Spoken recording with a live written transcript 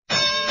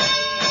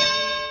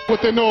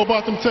What they know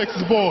about them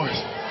Texas boys.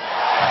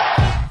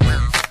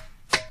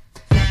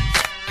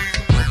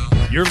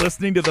 You're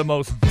listening to the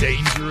most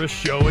dangerous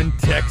show in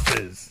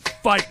Texas.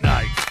 Fight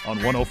Night on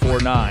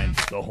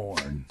 104.9 The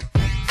Horn.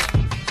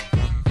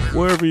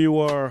 Wherever you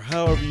are,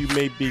 however you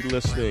may be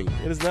listening,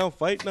 it is now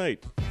Fight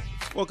Night.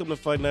 Welcome to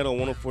Fight Night on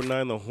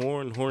 104.9 The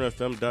Horn,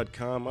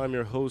 hornfm.com. I'm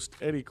your host,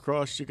 Eddie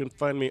Cross. You can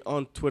find me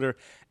on Twitter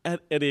at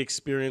Eddie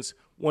Experience,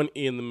 one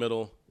E in the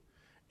middle.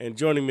 And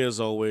joining me as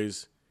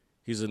always,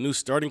 he's a new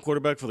starting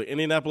quarterback for the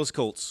Indianapolis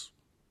Colts,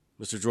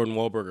 Mr. Jordan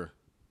Wahlberger.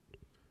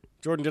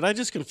 Jordan, did I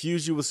just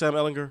confuse you with Sam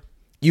Ehlinger?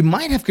 You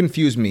might have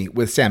confused me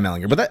with Sam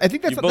Ehlinger, but I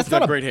think that's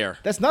not great hair.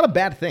 That's not a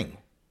bad thing.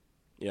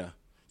 Yeah.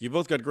 You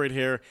both got great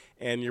hair,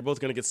 and you're both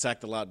going to get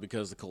sacked a lot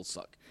because the Colts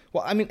suck.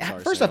 Well, I mean,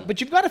 first off,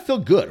 but you've got to feel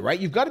good, right?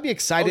 You've got to be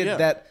excited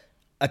that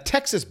a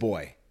Texas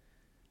boy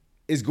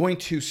is going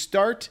to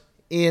start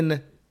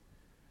in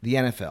the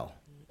NFL.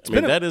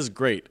 That is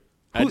great.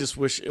 I just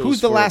wish it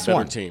was the for last a better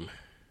one? team.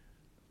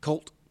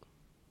 Colt.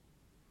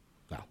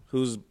 Wow.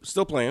 Who's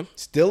still playing.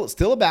 Still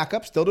a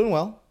backup, still doing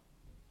well.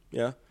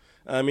 Yeah.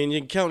 I mean,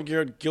 you can count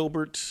Garrett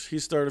Gilbert. He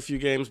started a few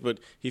games, but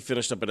he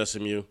finished up at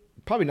SMU.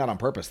 Probably not on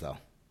purpose, though.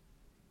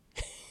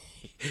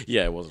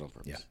 Yeah, it wasn't on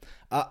purpose.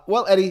 Yeah.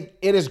 Well, Eddie,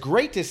 it is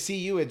great to see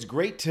you. It's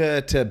great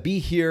to be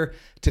here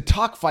to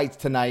talk fights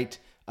tonight.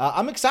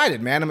 I'm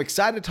excited, man. I'm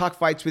excited to talk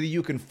fights with you.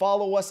 You can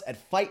follow us at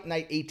Fight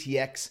Night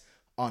ATX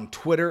on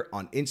Twitter,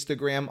 on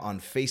Instagram, on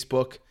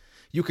Facebook.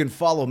 You can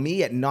follow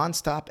me at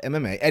Nonstop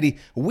MMA. Eddie,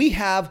 we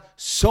have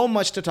so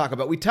much to talk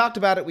about. We talked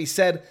about it. We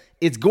said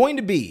it's going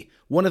to be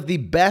one of the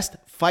best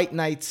fight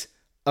nights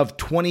of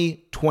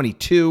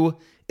 2022.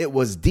 It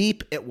was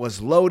deep. It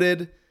was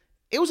loaded.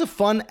 It was a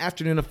fun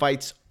afternoon of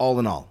fights, all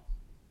in all.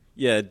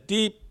 Yeah,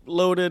 deep,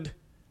 loaded.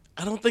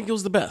 I don't think it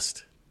was the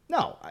best.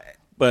 No.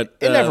 But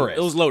it never is.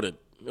 It was loaded.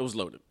 It was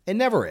loaded. It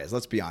never is,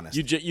 let's be honest.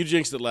 You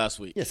jinxed it last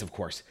week. Yes, of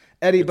course.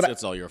 Eddie, but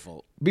it's all your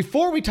fault.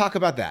 Before we talk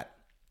about that,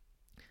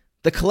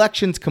 the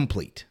collection's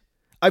complete.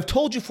 I've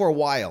told you for a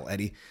while,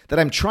 Eddie, that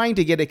I'm trying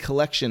to get a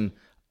collection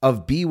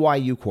of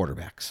BYU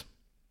quarterbacks.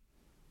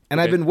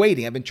 And I've been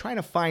waiting. I've been trying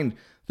to find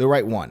the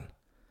right one.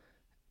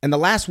 And the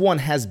last one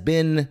has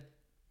been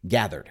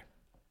gathered.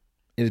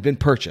 It has been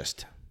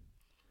purchased.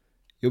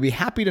 You'll be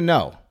happy to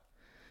know.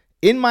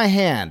 In my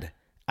hand,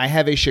 I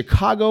have a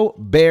Chicago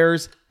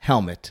Bears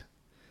helmet.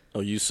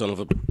 Oh, you son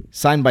of a...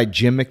 Signed by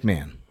Jim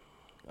McMahon.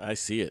 I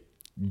see it.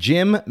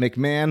 Jim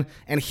McMahon.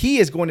 And he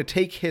is going to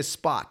take his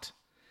spot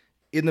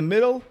in the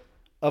middle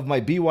of my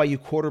BYU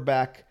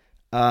quarterback,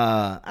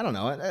 I don't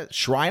know, a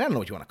shrine. I don't know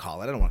what you want to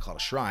call it. I don't want to call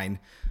it a shrine.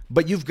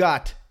 But you've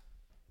got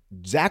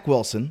Zach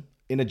Wilson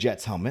in a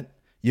Jets helmet.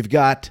 You've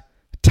got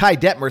Ty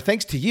Detmer,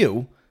 thanks to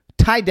you,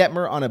 Ty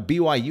Detmer on a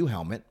BYU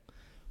helmet.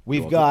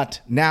 We've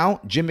got now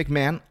Jim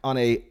McMahon on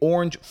a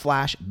Orange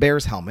Flash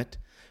Bears helmet.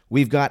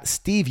 We've got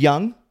Steve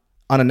Young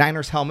on a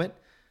Niners helmet.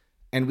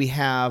 And we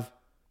have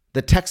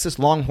the Texas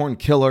Longhorn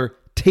Killer,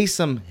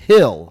 Taysom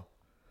Hill,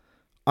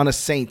 on a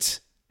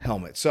Saints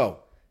helmet. So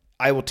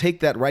I will take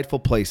that rightful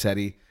place,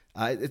 Eddie.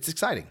 It's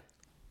exciting.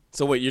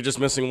 So wait, you're just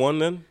missing one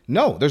then?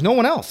 No, there's no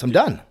one else. I'm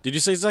done. Did you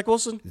say Zach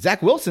Wilson?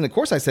 Zach Wilson. Of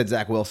course I said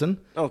Zach Wilson.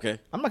 Okay.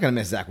 I'm not going to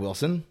miss Zach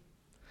Wilson.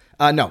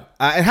 No.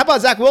 And how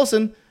about Zach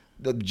Wilson?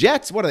 The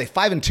Jets, what are they,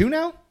 5-2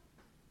 now?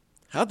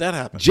 How'd that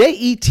happen?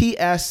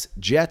 Jets,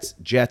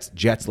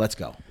 Jets. Let's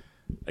go.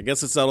 I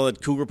guess it's out of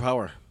that Cougar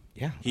power.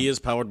 Yeah. He is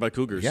powered by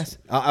Cougars. Yes.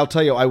 I'll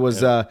tell you, I was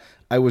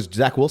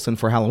Zach Wilson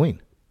for Halloween.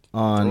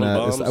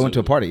 I went to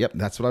a party. Yep,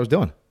 that's what I was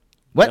doing.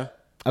 What? Yeah.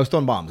 I was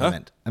throwing bombs, Huh?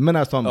 I meant I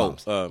was throwing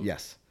bombs.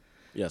 Yes.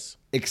 Yes.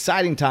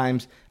 Exciting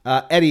times.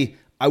 Eddie,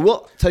 I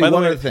will tell you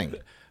one other thing.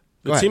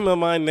 The team of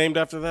mine named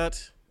after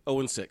that,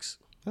 0-6.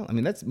 Well, I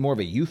mean, that's more of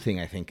a you thing,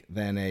 I think,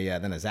 than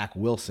a Zach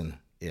Wilson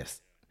is.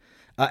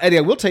 Eddie,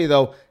 I will tell you,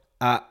 though,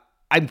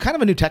 I'm kind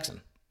of a new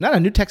Texan. Not a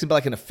new Texan, but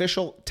like an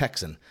official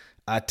Texan.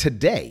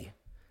 Today,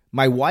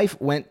 my wife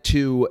went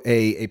to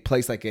a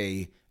place like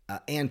a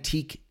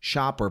antique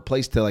shop or a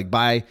place to like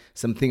buy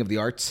something of the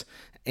arts,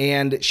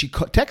 and she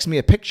texted me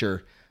a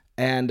picture,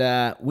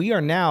 and we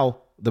are now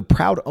the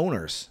proud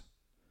owners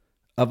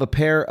of a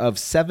pair of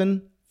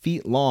 7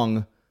 feet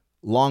long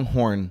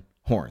Longhorn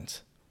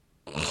horns.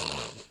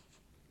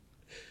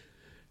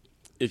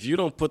 If you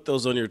don't put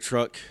those on your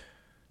truck,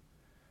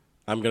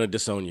 I'm going to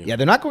disown you. Yeah,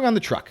 they're not going on the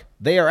truck.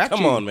 They are actually...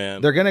 Come on, man.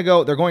 They're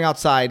going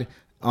outside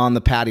on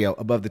the patio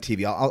above the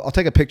TV. I'll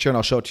take a picture and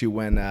I'll show it to you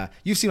when...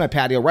 you've seen my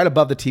patio. Right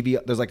above the TV,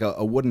 there's like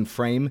a wooden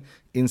frame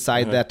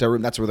inside that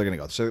room. That's where they're going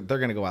to go. So they're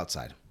going to go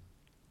outside.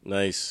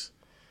 Nice.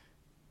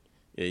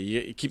 Yeah,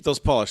 you keep those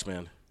polished,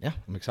 man. Yeah,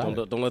 I'm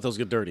excited. Don't let those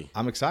get dirty.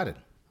 I'm excited.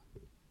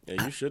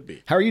 Yeah, you should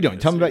be. How are you doing?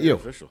 Tell me about you.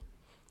 Official.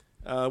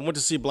 Went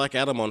to see Black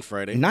Adam on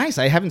Friday. Nice.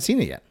 I haven't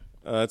seen it yet.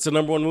 It's the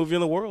number 1 movie in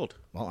the world.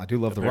 Well, I do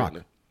love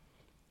apparently.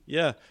 The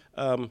Rock.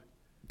 Yeah.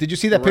 Did you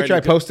see that picture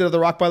I posted of The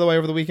Rock, by the way,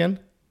 over the weekend?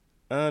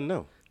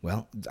 No.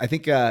 Well, I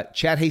think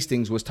Chad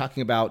Hastings was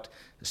talking about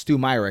Stu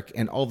Myrick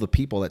and all the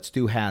people that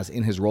Stu has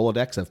in his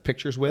Rolodex of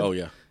pictures with. Oh,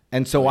 yeah.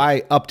 And so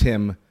I upped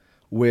him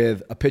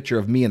with a picture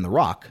of me and The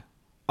Rock,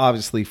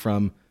 obviously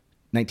from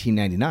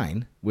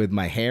 1999 with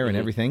my hair and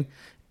everything.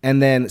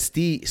 And then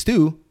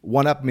Stu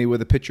one-upped me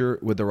with a picture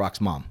with The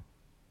Rock's mom.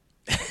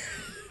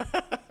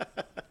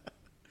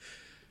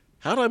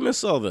 How did I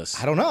miss all this?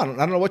 I don't know. I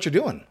don't know what you're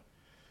doing.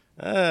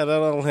 I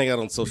don't hang out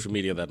on social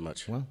media that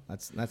much. Well,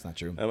 that's not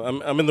true.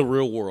 I'm in the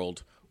real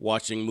world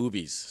watching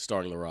movies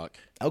starring The Rock.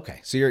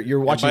 Okay, so you're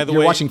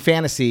watching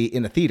fantasy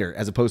in a theater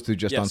as opposed to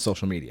just on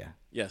social media.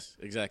 Yes,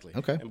 exactly.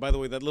 Okay. And by the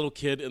way, that little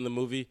kid in the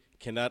movie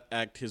cannot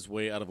act his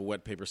way out of a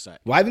wet paper sack.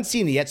 Well, I haven't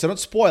seen it yet, so don't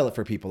spoil it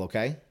for people,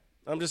 okay?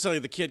 I'm just telling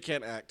you, the kid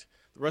can't act.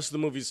 The rest of the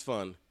movie's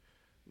fun.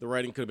 The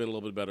writing could have been a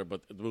little bit better,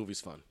 but the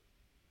movie's fun.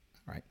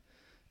 All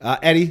right.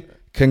 Eddie,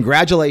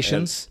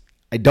 congratulations.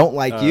 I don't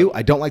like you.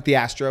 I don't like the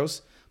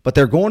Astros, but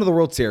they're going to the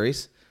World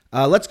Series.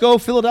 Let's go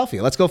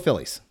Philadelphia. Let's go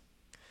Phillies.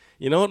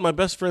 You know what? My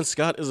best friend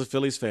Scott is a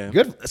Phillies fan.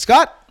 Good.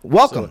 Scott,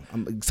 welcome.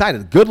 I'm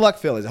excited. Good luck,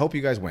 Phillies. I hope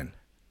you guys win.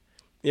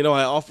 You know,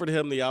 I offered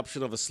him the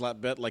option of a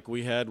slap bet like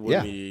we had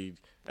when the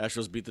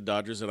Astros beat the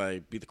Dodgers and I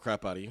beat the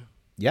crap out of you.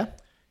 Yeah?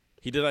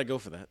 He did not go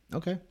for that.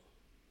 Okay.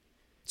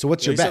 So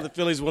what's your he bet? said the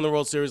Phillies won the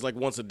World Series like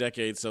once a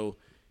decade, so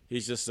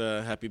he's just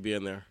happy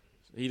being there.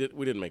 We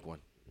didn't make one.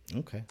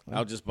 Okay. Well,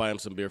 I'll just buy him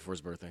some beer for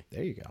his birthday.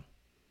 there you go.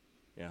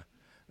 Yeah.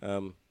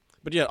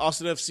 But yeah,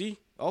 Austin FC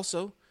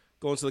also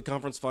going to the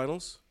conference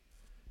finals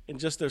in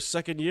just their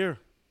second year.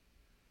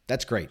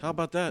 That's great. How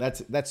about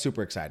that? That's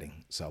super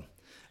exciting. So,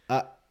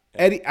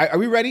 Eddie, are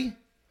we ready?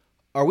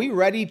 Are we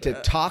ready to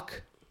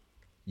talk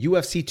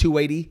UFC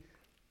 280,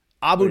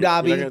 Abu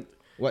Dhabi?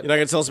 You're not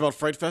going to tell us about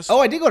Fright Fest? Oh,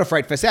 I did go to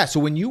Fright Fest. Yeah. So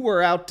when you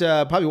were out,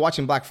 probably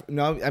watching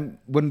on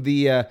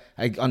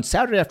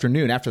Saturday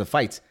afternoon after the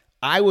fights,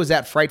 I was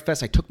at Fright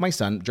Fest. I took my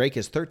son. Drake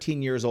is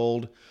 13 years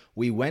old.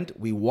 We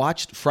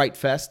watched Fright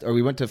Fest, or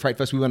we went to Fright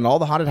Fest. We went in all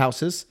the haunted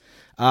houses.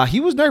 He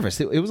was nervous.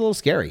 It was a little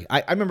scary.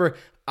 I remember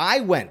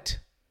I went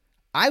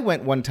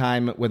one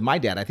time with my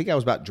dad. I think I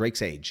was about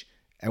Drake's age.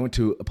 I went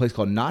to a place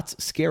called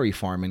Knott's Scary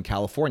Farm in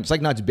California. It's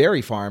like Knott's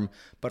Berry Farm,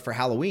 but for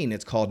Halloween,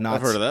 it's called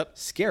Knott's heard of that.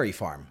 Scary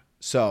Farm.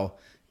 So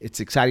it's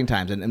exciting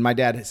times. And my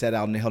dad said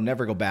he'll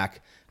never go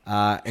back.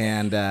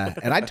 And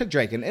I took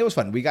Drake, and it was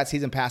fun. We got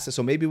season passes,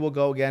 so maybe we'll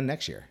go again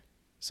next year.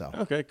 So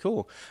okay,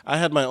 cool. I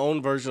had my own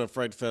version of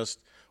Fright Fest,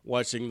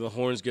 watching the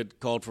Horns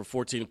get called for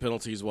 14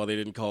 penalties while they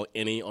didn't call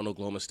any on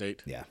Oklahoma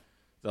State. Yeah,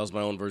 that was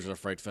my own version of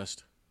Fright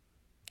Fest.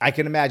 I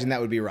can imagine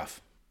that would be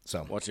rough.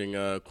 So watching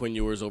Quinn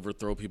Ewers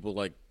overthrow people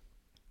like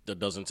a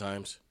dozen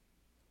times.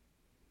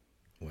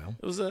 Well,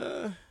 it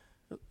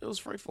was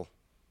frightful.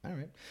 All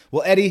right.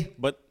 Well, Eddie,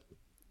 but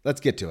let's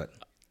get to it.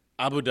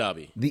 Abu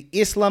Dhabi. The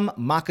Islam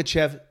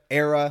Makachev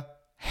era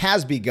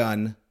has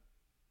begun.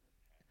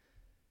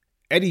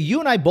 Eddie, you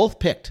and I both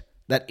picked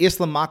that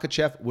Islam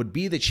Makachev would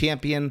be the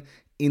champion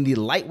in the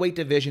lightweight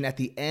division at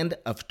the end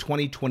of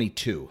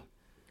 2022.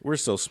 We're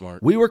so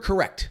smart. We were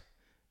correct.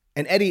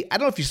 And Eddie, I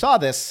don't know if you saw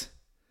this.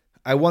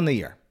 I won the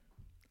year.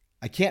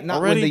 I can't not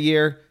Already? win the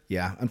year.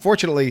 Yeah,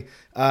 unfortunately.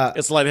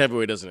 It's light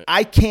heavyweight, isn't it?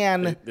 I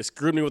can. They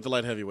screwed me with the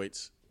light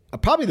heavyweights.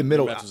 Probably the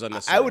middle. match was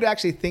unnecessary. I would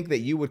actually think that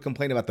you would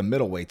complain about the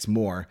middleweights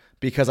more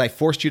because I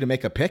forced you to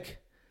make a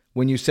pick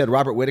when you said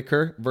Robert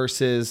Whittaker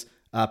versus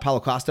Paulo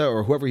Costa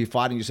or whoever he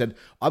fought, and you said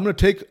I'll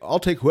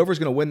take whoever's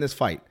going to win this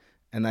fight,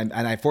 and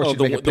I forced you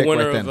to make a pick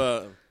right then.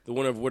 The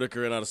winner of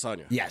Whittaker and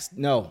Adesanya.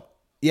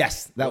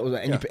 Yes, that was,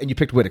 and you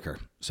picked Whittaker.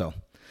 So,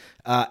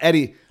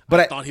 Eddie, but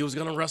I thought he was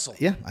going to wrestle.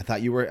 Yeah, I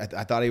thought you were.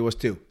 I thought he was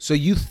too. So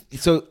you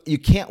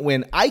can't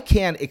win. I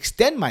can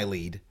extend my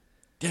lead.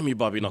 Damn you,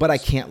 Bobby Knuckles. But I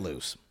can't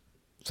lose.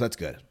 So that's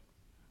good.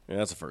 Yeah,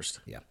 that's a first.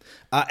 Yeah.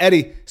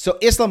 Eddie, so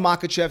Islam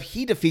Makachev,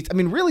 he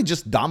really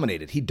just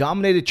dominated. He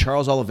dominated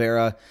Charles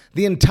Oliveira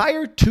the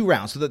entire 2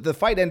 rounds. So the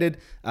fight ended,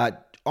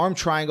 arm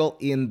triangle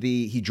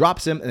he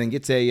drops him and then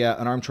gets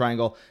an arm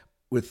triangle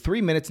with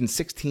 3 minutes and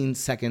 16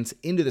 seconds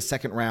into the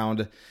second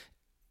round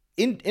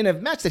in a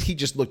match that he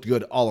just looked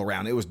good all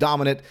around. It was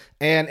dominant.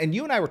 And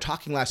you and I were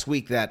talking last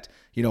week that,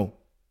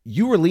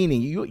 you were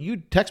leaning, you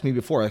texted me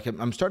before, like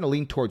I'm starting to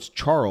lean towards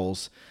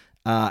Charles.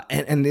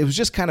 And it was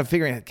just kind of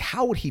figuring out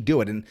how would he do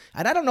it, and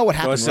I don't know what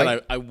happened. No, I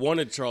said I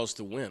wanted Charles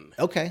to win.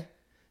 Okay,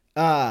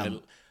 I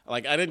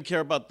didn't care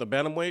about the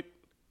bantamweight,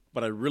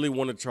 but I really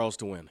wanted Charles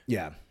to win.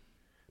 Yeah,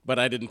 but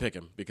I didn't pick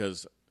him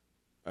because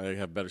I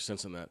have better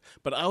sense than that.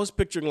 But I was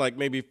picturing like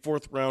maybe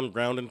 4th round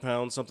ground and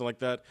pound, something like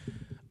that.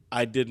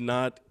 I did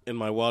not, in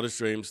my wildest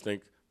dreams,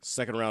 think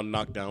 2nd round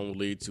knockdown would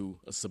lead to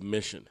a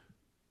submission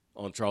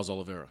on Charles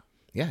Oliveira.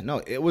 Yeah,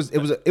 no, it was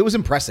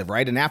impressive,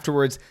 right? And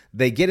afterwards,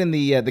 they get in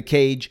the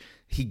cage.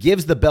 He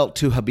gives the belt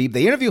to Khabib.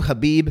 They interview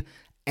Khabib,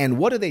 and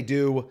what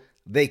do?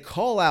 They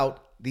call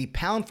out the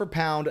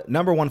pound-for-pound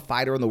 #1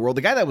 fighter in the world,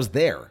 the guy that was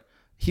there.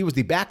 He was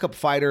the backup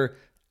fighter,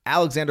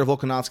 Alexander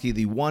Volkanovski,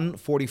 the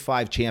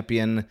 145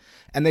 champion.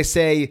 And they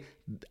say,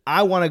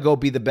 I want to go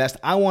be the best.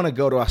 I want to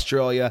go to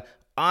Australia.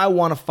 I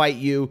want to fight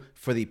you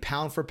for the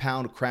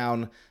pound-for-pound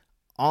crown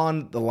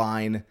on the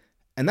line.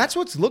 And that's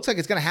what looks like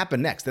it's going to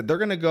happen next, that they're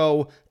going to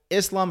go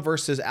Islam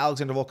versus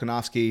Alexander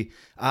Volkanovski.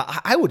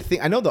 I would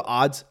think, I know the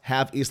odds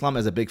have Islam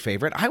as a big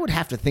favorite. I would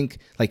have to think,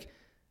 like,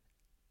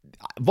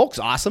 Volk's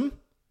awesome.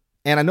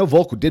 And I know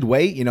Volk did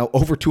weigh,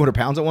 over 200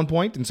 pounds at one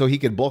point, and so he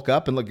could bulk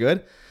up and look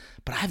good.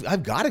 But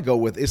I've got to go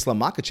with Islam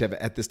Makachev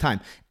at this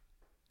time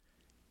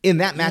in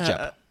that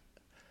matchup.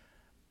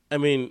 I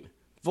mean,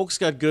 Volk's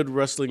got good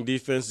wrestling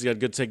defense. He's got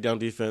good takedown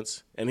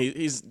defense, and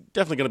he's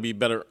definitely going to be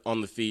better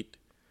on the feet.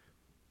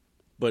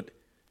 But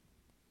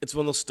it's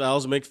one of those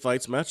styles that make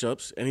fights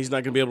matchups, and he's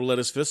not going to be able to let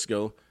his fists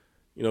go,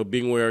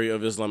 being wary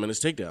of Islam and his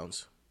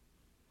takedowns.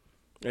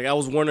 Like, I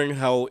was wondering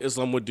how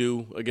Islam would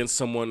do against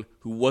someone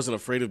who wasn't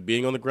afraid of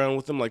being on the ground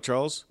with him, like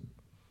Charles.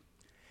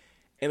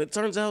 And it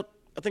turns out,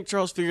 I think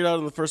Charles figured out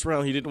in the first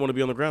round he didn't want to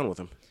be on the ground with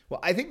him.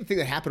 Well, I think the thing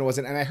that happened was,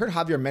 and I heard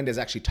Javier Mendez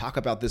actually talk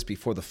about this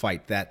before the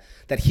fight, that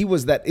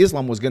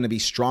Islam was going to be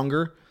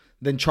stronger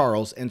than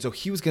Charles, and so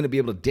he was going to be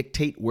able to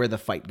dictate where the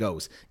fight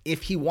goes.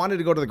 If he wanted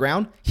to go to the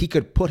ground, he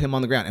could put him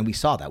on the ground, and we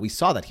saw that. We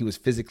saw that he was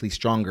physically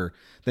stronger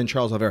than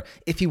Charles Oliveira.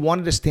 If he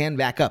wanted to stand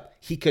back up,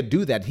 he could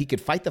do that. He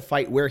could fight the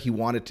fight where he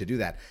wanted to do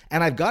that.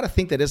 And I've got to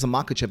think that Islam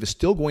Makachev is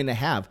still going to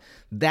have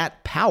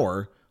that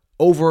power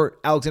over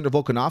Alexander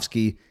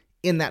Volkanovski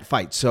in that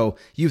fight. So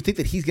you think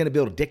that he's going to be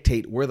able to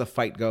dictate where the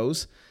fight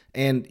goes.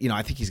 And,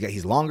 I think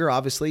he's longer,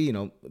 obviously.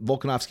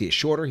 Volkanovski is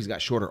shorter. He's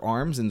got shorter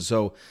arms. And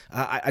so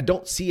I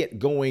don't see it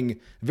going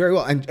very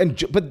well.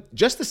 But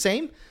just the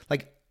same,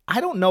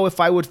 I don't know if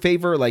I would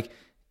favor,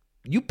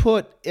 you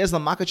put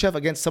Islam Makachev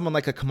against someone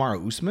like a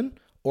Kamaru Usman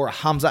or a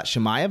Hamzat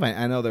Chimaev.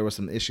 I know there were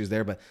some issues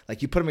there, but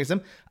you put him against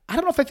them. I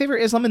don't know if I favor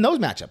Islam in those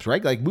matchups,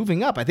 right?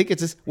 Moving up. I think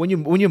it's just when you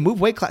move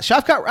weight class.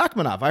 Shavkat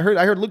Rakhmonov. I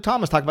heard Luke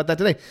Thomas talk about that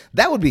today.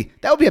 That would be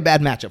a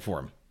bad matchup for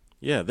him.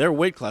 Yeah, they're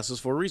weight classes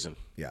for a reason.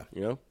 Yeah.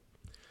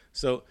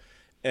 So,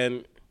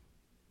 and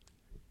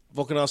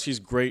Volkanovski's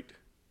great,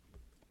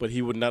 but he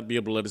would not be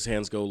able to let his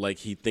hands go like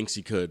he thinks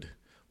he could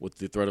with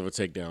the threat of a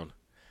takedown.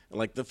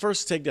 And the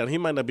first takedown, he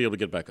might not be able to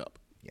get back up.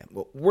 Yeah,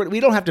 well, we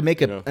don't have to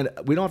make we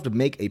don't have to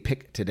make a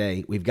pick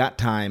today. We've got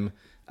time,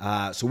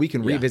 so we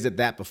can revisit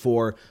that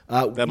before.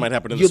 That might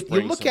happen in the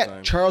spring. You look sometime.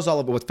 at Charles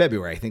Oliveira with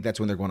February. I think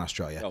that's when they're going to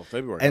Australia. Oh,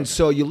 February. And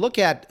so you look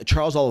at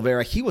Charles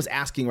Oliveira. He was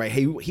asking, right?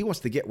 Hey, he wants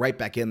to get right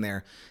back in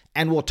there,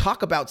 and we'll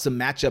talk about some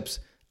matchups.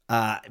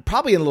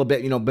 Probably in a little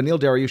bit, Beneil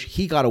Dariush,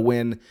 he got a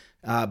win.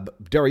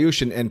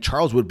 Dariush and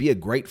Charles would be a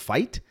great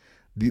fight.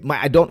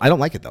 I don't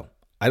like it though.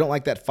 I don't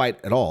like that fight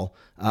at all.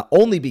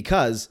 Only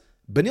because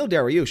Beneil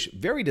Dariush,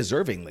 very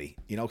deservingly,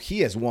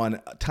 he has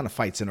won a ton of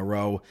fights in a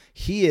row.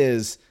 He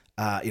is,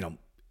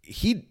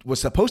 he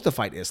was supposed to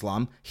fight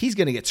Islam. He's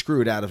going to get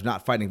screwed out of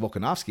not fighting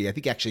Volkanovski. I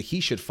think actually he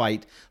should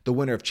fight the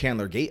winner of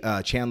Chandler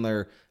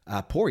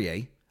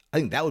Poirier. I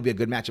think that would be a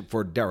good matchup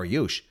for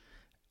Dariush.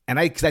 And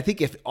I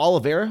think if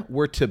Oliveira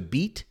were to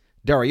beat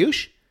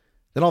Dariush,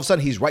 then all of a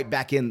sudden he's right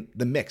back in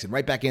the mix and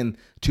right back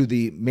into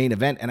the main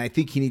event. And I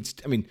think he needs,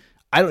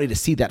 I don't need to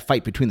see that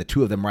fight between the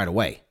two of them right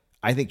away.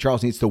 I think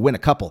Charles needs to win a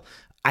couple.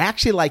 I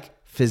actually like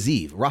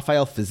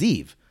Rafael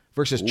Fiziev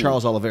versus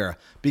Charles Oliveira,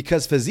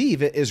 because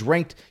Fiziev is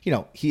ranked,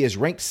 he is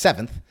ranked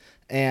 7th.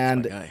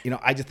 And,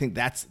 I just think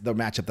that's the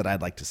matchup that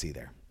I'd like to see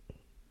there.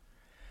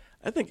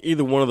 I think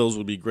either one of those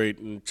would be great.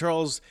 And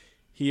Charles,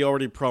 he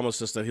already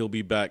promised us that he'll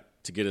be back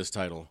to get his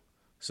title.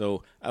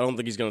 So I don't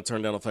think he's going to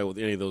turn down a fight with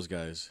any of those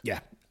guys. Yeah.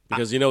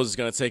 Because he knows it's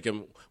going to take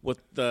him, with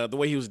the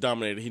way he was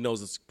dominated, he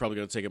knows it's probably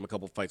going to take him a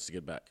couple fights to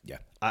get back. Yeah.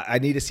 I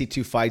need to see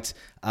 2 fights.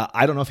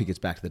 I don't know if he gets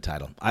back to the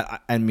title.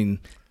 I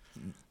mean,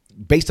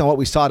 based on what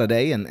we saw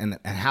today and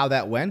how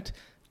that went,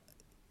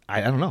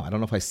 I don't know. I don't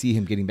know if I see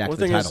him getting back to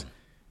the title.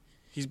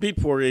 He's beat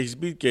Poirier. He's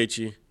beat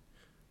Gaethje.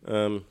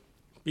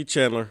 Beat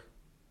Chandler.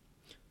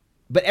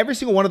 But every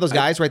single one of those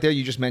guys right there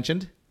you just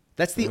mentioned,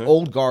 that's the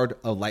old guard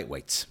of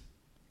lightweights.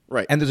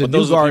 Right. And there's a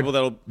new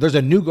guard. There's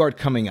a new guard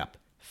coming up.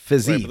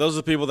 Fiziev. Right, but those are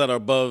the people that are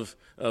above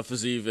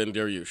Fiziev and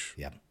Dariush.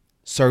 Yeah.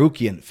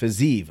 Sarukian,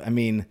 Fiziev. I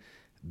mean,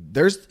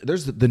 there's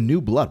the new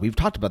blood. We've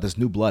talked about this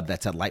new blood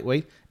that's at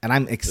lightweight, and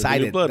I'm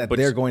excited that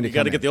they're going to come in. You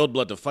got to get the old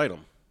blood to fight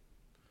them.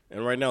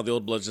 And right now, the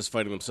old blood's just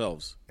fighting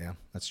themselves. Yeah,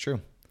 that's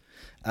true.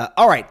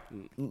 All right,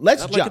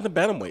 let's jump. Like in the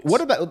bantamweights.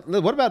 What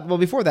about? Well,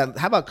 before that,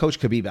 how about Coach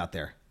Khabib out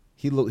there?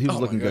 He was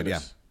looking good.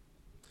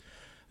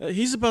 Yeah.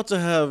 He's about to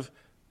have.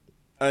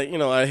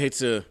 I hate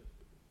to,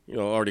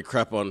 already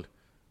crap on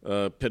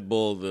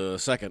Pitbull the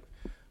second,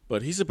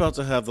 but he's about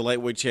to have the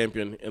lightweight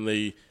champion in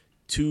the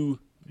 2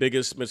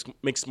 biggest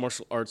mixed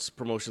martial arts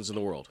promotions in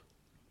the world.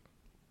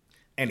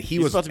 And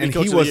he's about to be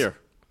coach of the year.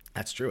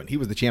 That's true, and he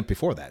was the champ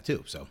before that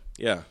too. So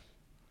yeah.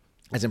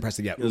 That's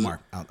impressive. Yeah, Usman.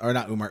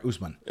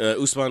 Usman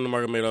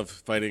Nurmagomedov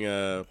fighting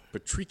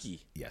Patricky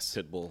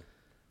Pitbull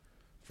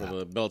for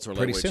the Bellator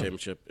lightweight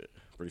championship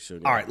pretty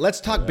soon. All right, let's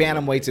talk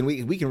bantamweights, and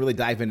we can really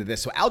dive into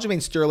this. So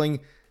Aljamain Sterling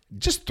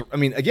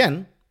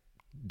again,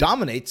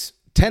 dominates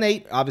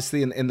 10-8,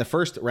 obviously, in the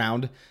first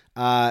round.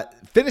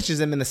 Finishes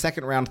him in the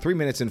second round, 3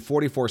 minutes and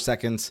 44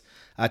 seconds.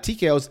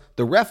 TKOs.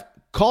 The ref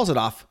calls it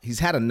off. He's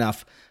had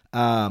enough.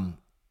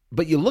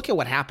 But you look at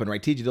what happened,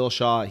 right? TJ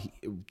Dillashaw,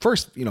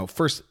 first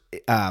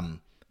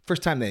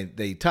time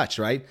they touched,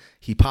 right?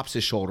 He pops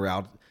his shoulder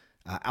out.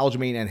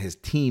 Aljamain and his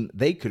team,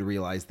 they could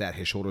realize that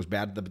his shoulder was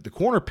bad. The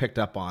corner picked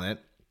up on it.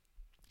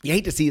 You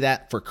hate to see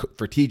that for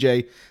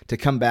TJ to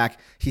come back.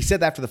 He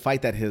said after the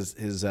fight that his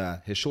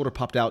shoulder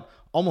popped out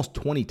almost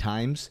 20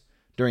 times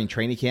during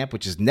training camp,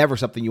 which is never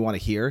something you want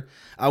to hear,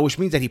 which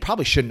means that he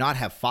probably should not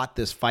have fought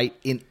this fight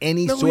in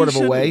any sort of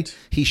a way.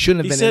 He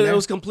shouldn't have been in there. He said it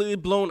was completely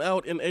blown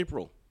out in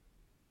April.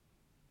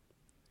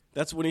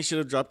 That's when he should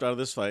have dropped out of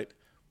this fight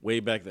way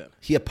back then.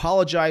 He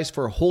apologized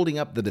for holding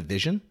up the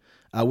division,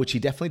 which he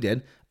definitely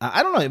did.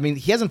 I don't know. I mean,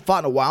 he hasn't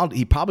fought in a while.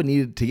 He probably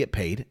needed to get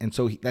paid, and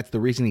so that's the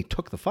reason he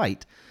took the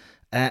fight.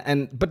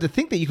 But to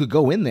think that you could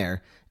go in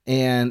there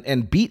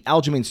and beat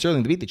Aljamein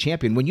Sterling, to beat the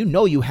champion, when you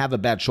know you have a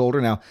bad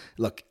shoulder. Now,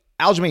 look,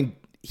 Aljamein,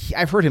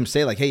 I've heard him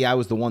say, like, hey, I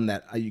was the one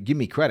that, you give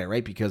me credit,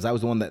 right? Because I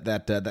was the one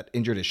that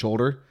injured his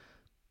shoulder.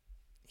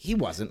 He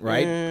wasn't,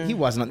 right? He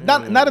wasn't.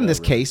 Not in this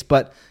case,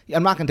 but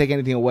I'm not going to take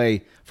anything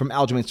away from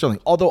Aljamein Sterling,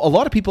 although a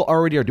lot of people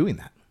already are doing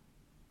that.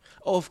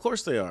 Oh, of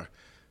course they are.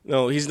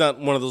 No, he's not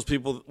one of those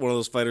people, one of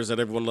those fighters that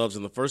everyone loves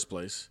in the first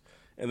place.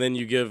 And then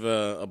you give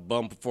a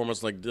bum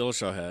performance like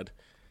Dillashaw had.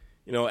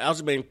 You know,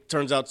 Aljamein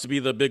turns out to be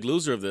the big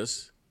loser of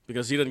this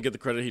because he doesn't get the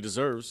credit he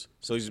deserves.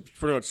 So he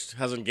pretty much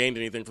hasn't gained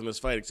anything from this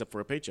fight except for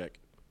a paycheck.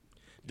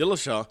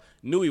 Dillashaw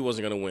knew he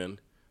wasn't going to win,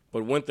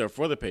 but went there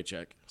for the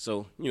paycheck.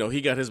 So, you know,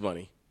 he got his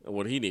money,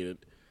 what he needed.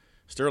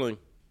 Sterling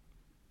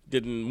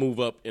didn't move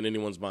up in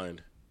anyone's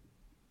mind.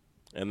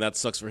 And that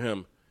sucks for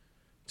him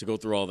to go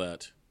through all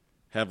that,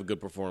 have a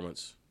good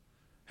performance,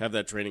 have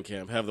that training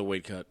camp, have the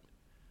weight cut,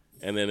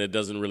 and then it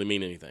doesn't really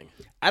mean anything.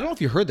 I don't know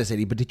if you heard this,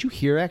 Eddie, but did you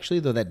hear actually,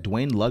 though, that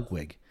Dwayne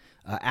Ludwig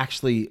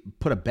actually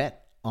put a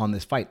bet on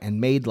this fight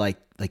and made like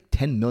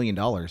 $10 million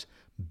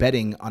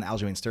betting on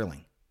Aljamein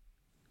Sterling?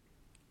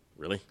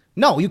 Really?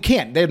 No, you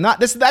can't. They're not.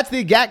 That's the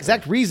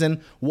exact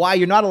reason why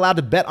you're not allowed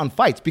to bet on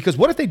fights. Because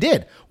what if they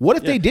did? What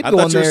if they did go in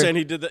there? I thought you were saying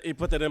he did that. He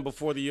put that in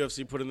before the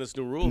UFC put in this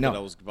new rule that I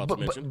was about to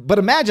mention. But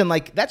imagine,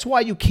 like, that's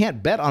why you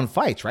can't bet on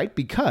fights, right?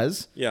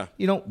 Because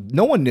you know,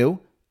 no one knew.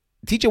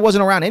 TJ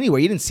wasn't around anywhere.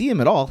 You didn't see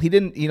him at all. He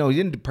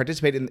didn't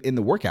participate in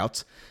the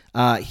workouts.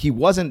 He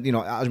wasn't,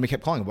 Aljamein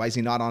kept calling him, why is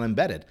he not on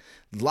embedded?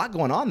 There's a lot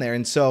going on there.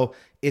 And so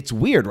it's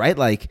weird, right?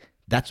 Like,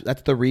 that's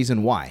the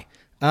reason why.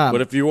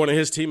 But if you're one of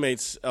his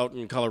teammates out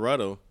in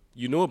Colorado,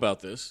 you know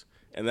about this,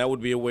 and that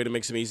would be a way to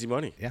make some easy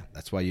money. Yeah,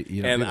 that's why you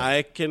don't and do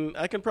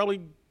that. I can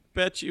probably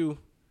bet you,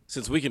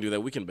 since we can do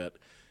that, we can bet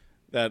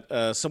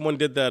that someone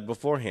did that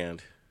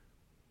beforehand,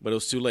 but it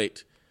was too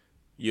late.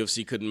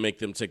 UFC couldn't make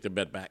them take their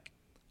bet back.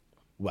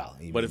 Well,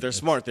 but if they're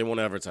smart, they won't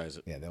advertise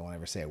it. Yeah, they won't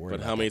ever say a word.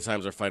 But how many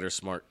times are fighters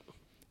smart?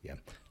 Yeah,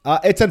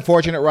 it's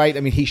unfortunate, right?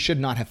 I mean, he should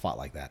not have fought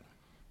like that.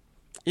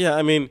 Yeah,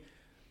 I mean,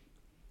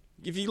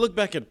 if you look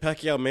back at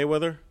Pacquiao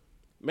Mayweather,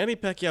 Manny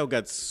Pacquiao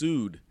got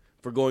sued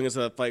for going into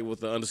that fight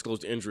with an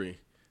undisclosed injury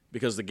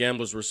because the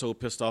gamblers were so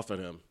pissed off at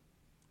him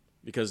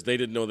because they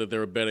didn't know that they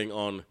were betting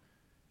on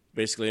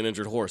basically an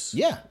injured horse.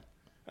 Yeah,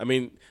 I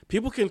mean,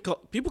 people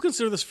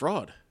consider this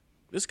fraud.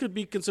 This could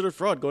be considered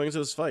fraud going into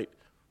this fight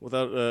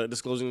without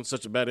disclosing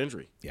such a bad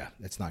injury. Yeah,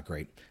 that's not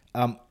great.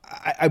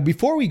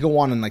 Before we go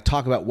on and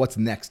talk about what's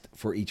next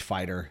for each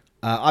fighter,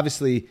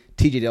 obviously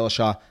TJ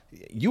Dillashaw,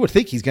 you would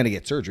think he's going to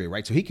get surgery,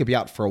 right? So he could be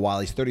out for a while.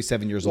 He's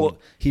 37 years old.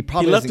 He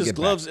probably left doesn't his get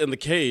gloves back. in the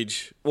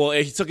cage. Well,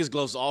 he took his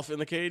gloves off in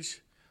the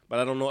cage, but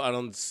I don't know. I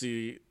don't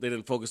see. They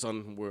didn't focus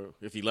on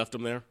if he left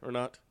them there or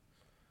not.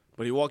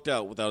 But he walked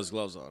out without his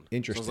gloves on.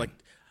 Interesting. So I was like,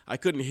 I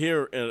couldn't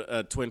hear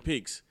at Twin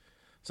Peaks.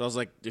 So I was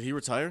like, did he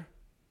retire?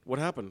 What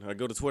happened? I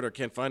go to Twitter,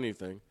 can't find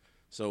anything.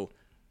 So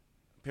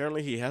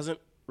apparently he hasn't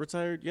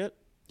retired yet.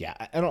 Yeah,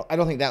 I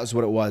don't think that was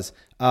what it was.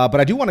 But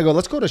I do want to go.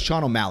 Let's go to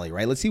Sean O'Malley,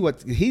 right? Let's see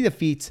what he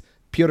defeats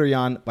Petr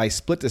Yan by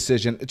split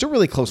decision. It's a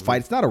really close fight.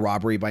 It's not a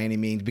robbery by any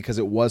means because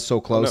it was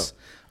so close.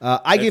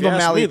 I gave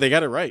O'Malley. They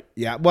got it right.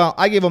 Yeah, well,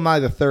 I gave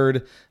O'Malley the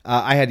third.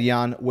 I had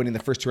Yan winning the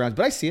first two rounds,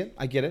 but I see it.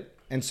 I get it,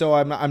 and so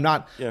I'm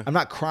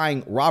not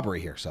crying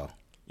robbery here. So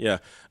yeah,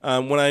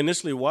 when I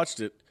initially watched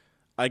it,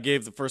 I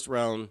gave the first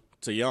round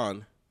to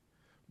Yan,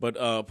 but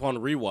upon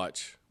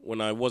rewatch,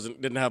 when I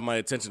didn't have my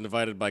attention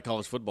divided by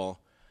college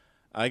football,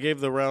 I gave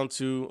the round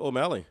to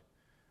O'Malley.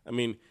 I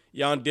mean,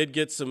 Yan did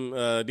get some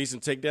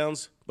decent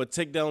takedowns, but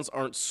takedowns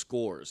aren't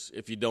scores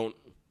if you don't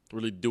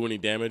really do any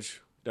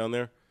damage down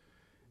there.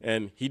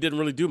 And he didn't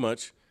really do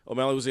much.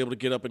 O'Malley was able to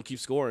get up and keep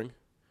scoring.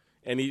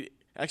 And he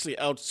actually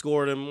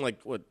outscored him,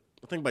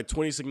 I think by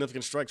 20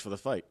 significant strikes for the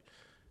fight.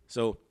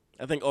 So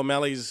I think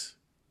O'Malley's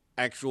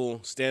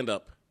actual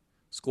stand-up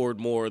scored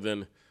more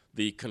than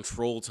the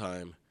control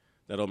time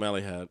that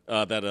O'Malley had,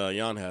 that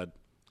Yan had.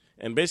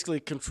 And basically,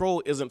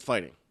 control isn't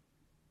fighting.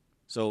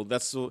 So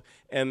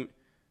and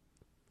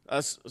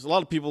a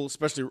lot of people,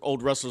 especially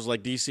old wrestlers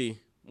like DC,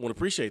 won't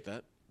appreciate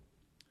that.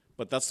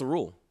 But that's the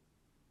rule.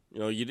 You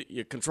know,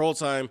 your control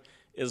time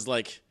is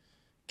like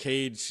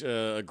cage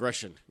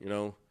aggression. You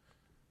know,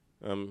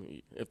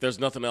 if there's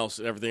nothing else,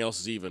 everything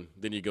else is even,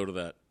 then you go to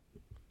that.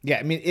 Yeah,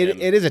 I mean,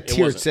 it is a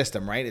tiered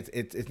system, right?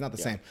 It's not the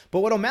same. But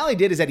what O'Malley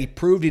did is that he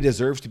proved he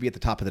deserves to be at the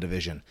top of the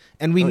division.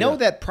 And we know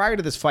that prior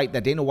to this fight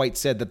that Dana White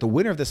said that the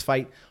winner of this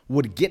fight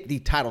would get the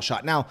title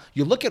shot. Now,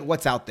 you look at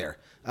what's out there.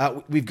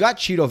 We've got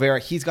Chito Vera.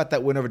 He's got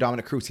that win over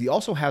Dominic Cruz. He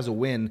also has a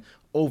win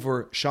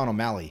over Sean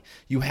O'Malley.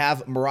 You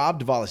have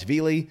Merab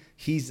Dvalishvili.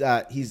 He's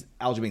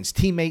Aljamain's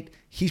teammate.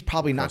 He's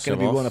probably not going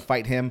to be willing to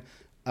fight him.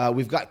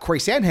 We've got Corey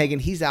Sandhagen.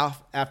 He's out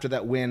after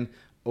that win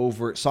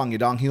over Song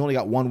Yadong. He only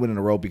got one win in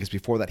a row because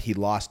before that he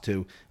lost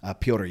to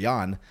Piotr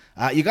Jan.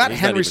 You got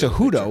Henry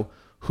Cejudo,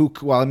 who,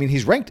 well, I mean,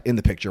 he's ranked in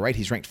the picture, right?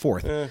 He's ranked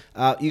fourth.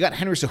 You got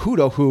Henry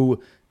Cejudo,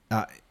 who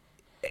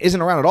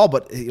isn't around at all,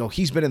 but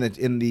he's been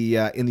in the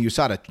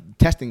USADA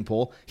testing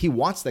pool. He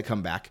wants to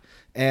come back,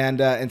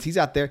 and he's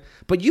out there.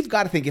 But you've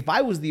got to think, if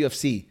I was the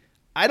UFC,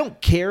 I don't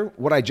care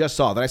what I just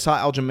saw. That I saw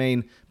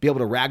Aljamain be able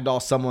to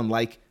ragdoll someone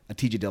like a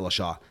TJ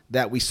Dillashaw.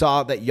 That we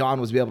saw that Jan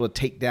was able to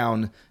take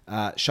down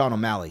Sean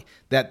O'Malley.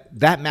 That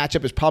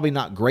matchup is probably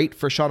not great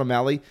for Sean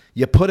O'Malley.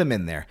 You put him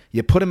in there.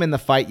 You put him in the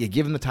fight. You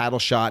give him the title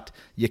shot.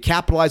 You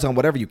capitalize on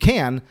whatever you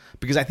can,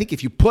 because I think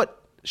if you put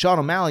Sean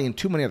O'Malley in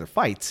too many other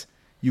fights,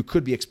 you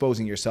could be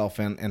exposing yourself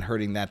and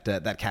hurting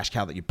that cash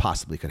cow that you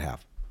possibly could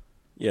have.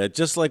 Yeah,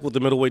 just like with the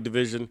middleweight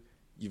division,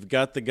 you've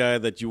got the guy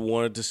that you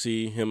wanted to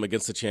see him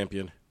against the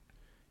champion.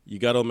 You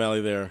got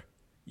O'Malley there.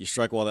 You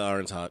strike while the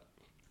iron's hot.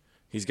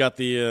 He's got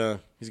the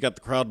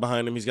crowd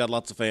behind him. He's got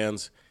lots of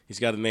fans. He's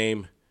got a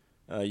name.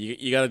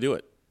 You got to do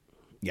it.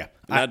 Yeah,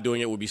 Not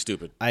doing it would be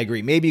stupid. I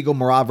agree. Maybe you go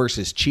Merab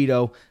versus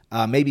Cheeto.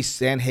 Maybe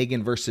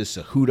Sandhagen versus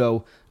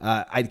Cejudo.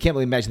 I can't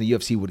really imagine the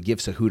UFC would give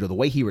Cejudo, the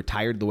way he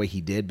retired, the way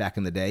he did back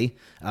in the day.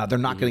 They're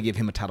not going to give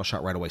him a title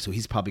shot right away, so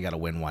he's probably got to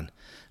win one.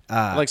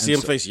 I'd like to see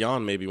him face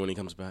Jan maybe when he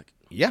comes back.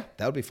 Yeah,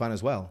 that would be fun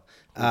as well.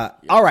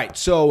 All right,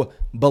 so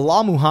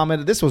Bilal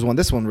Muhammad. This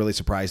one really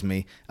surprised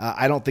me.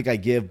 I don't think I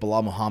give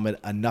Bilal Muhammad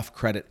enough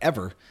credit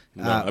ever.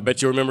 No, I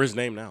bet you remember his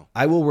name now.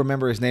 I will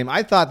remember his name.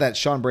 I thought that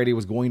Sean Brady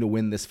was going to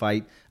win this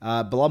fight.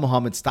 Bilal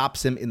Muhammad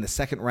stops him in the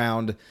second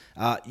round.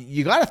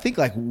 You got to think,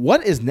 like,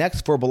 what is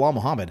next for Bilal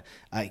Muhammad?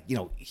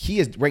 He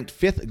is ranked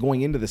 5th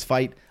going into this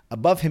fight.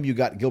 Above him, you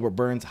got Gilbert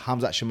Burns,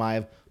 Khamzat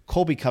Chimaev,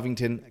 Colby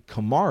Covington,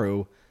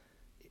 Kamaru,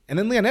 and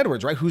then Leon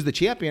Edwards, right, who's the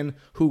champion,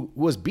 who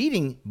was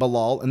beating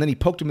Bilal, and then he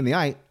poked him in the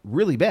eye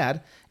really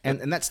bad,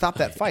 and that stopped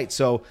that fight.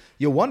 So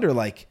you wonder,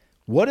 like,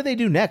 what do they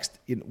do next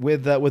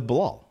with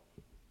Bilal?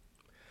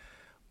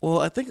 Well,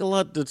 I think a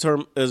lot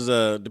is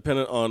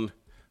dependent on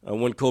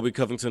when Colby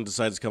Covington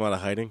decides to come out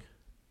of hiding.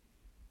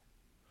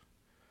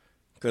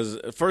 Because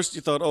at first you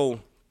thought,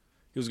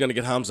 he was going to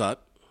get Khamzat.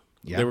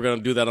 Yeah. They were going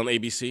to do that on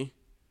ABC.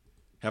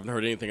 Haven't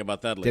heard anything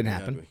about that lately. Didn't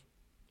happen.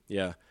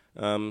 Yeah.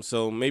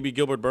 So maybe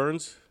Gilbert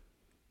Burns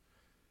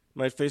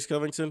might face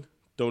Covington.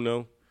 Don't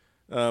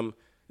know.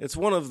 It's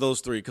one of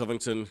those three,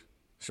 Covington,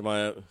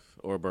 Chimaev,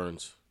 or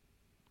Burns.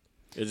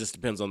 It just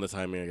depends on the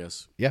timing, I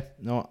guess. Yeah,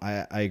 no,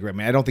 I agree. I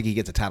mean, I don't think he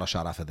gets a title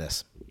shot off of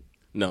this.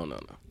 No.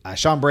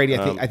 Sean Brady,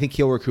 I think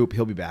he'll recoup.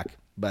 He'll be back.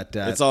 But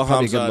it's all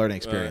probably Khamzat, a good learning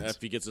experience.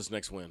 If he gets his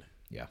next win.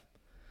 Yeah.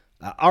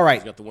 All right.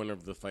 He's got the winner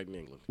of the fight in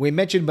England. We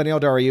mentioned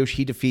Beneil Dariush.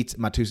 He defeats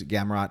Matus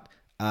Gamrot.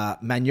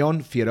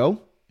 Magnon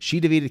Fierro. She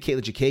defeated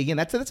Caitlin Chikagian.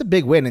 That's a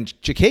big win. And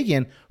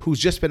Chikagian, who's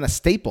just been a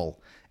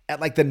staple at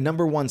like the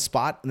number one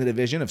spot in the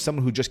division of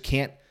someone who just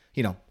can't,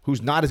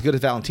 who's not as good as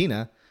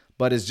Valentina,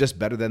 but is just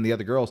better than the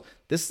other girls.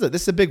 This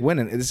is a big win,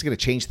 and this is going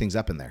to change things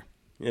up in there.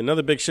 Yeah,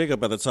 another big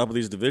shakeup at the top of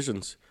these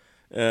divisions.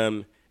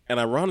 And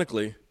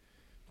ironically,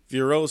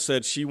 Fierro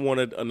said she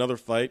wanted another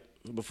fight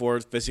before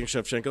facing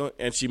Shevchenko,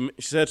 and she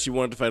said she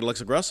wanted to fight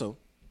Alexa Grasso,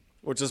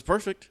 which is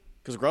perfect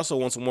because Grasso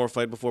wants one more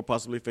fight before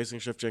possibly facing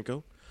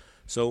Shevchenko.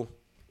 So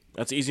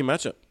that's an easy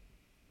matchup.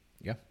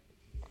 Yeah.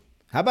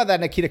 How about that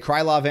Nikita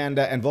Krylov and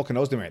Volkan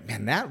Ozdemir?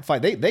 Man, that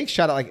fight, they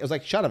shot it it was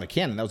like shot out of a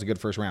cannon. That was a good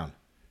first round.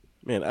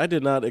 Man, I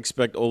did not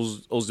expect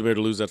Ozdemir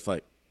to lose that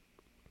fight.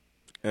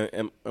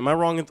 Am I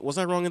wrong? Was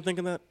I wrong in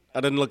thinking that?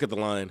 I didn't look at the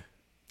line.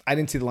 I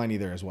didn't see the line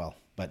either as well.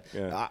 But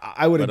yeah.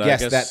 I would have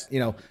guessed that,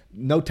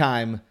 no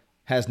time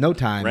has no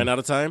time. Ran out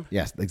of time?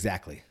 Yes,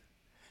 exactly.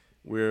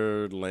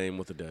 We're lame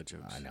with the dad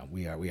jokes. I know,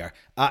 we are.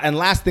 And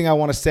last thing I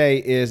want to say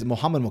is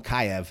Muhammad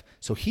Makachev.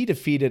 So he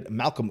defeated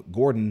Malcolm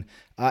Gordon.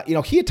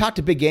 He had talked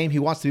a big game. He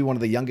wants to be one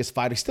of the youngest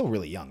fighters. Still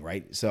really young,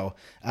 right? So,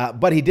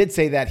 but he did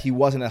say that he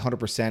wasn't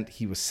 100%.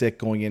 He was sick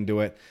going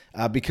into it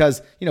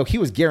because, he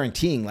was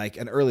guaranteeing like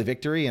an early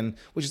victory, and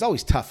which is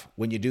always tough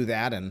when you do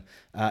that and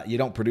you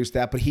don't produce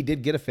that. But he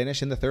did get a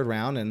finish in the third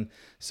round. And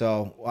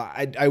so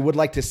I would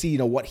like to see,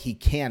 what he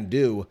can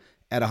do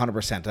at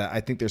 100%. I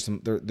think the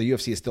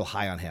UFC is still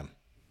high on him.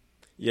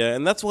 Yeah,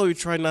 and that's why we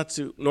try not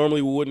to.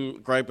 Normally, we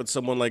wouldn't gripe at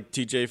someone like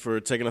TJ for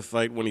taking a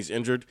fight when he's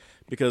injured,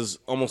 because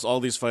almost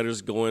all these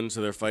fighters go into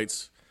their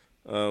fights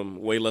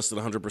way less than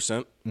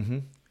 100%. Mm-hmm.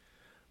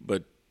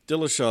 But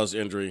Dillashaw's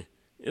injury,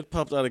 it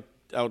popped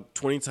out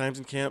 20 times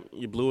in camp.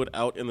 You blew it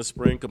out in the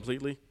spring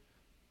completely.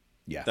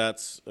 Yeah,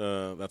 that's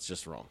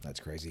just wrong. That's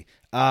crazy.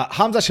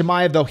 Khamzat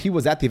Chimaev, though, he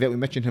was at the event. We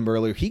mentioned him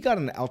earlier. He got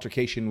in an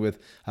altercation with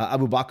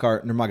Abu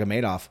Bakar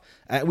Nurmagomedov.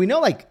 We know,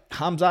 like,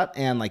 Khamzat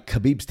and like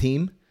Khabib's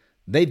team,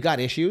 they've got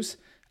issues.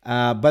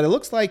 But it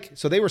looks like,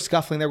 so they were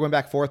scuffling, they were going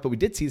back and forth, but we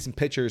did see some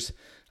pictures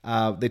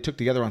they took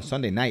together on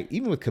Sunday night,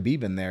 even with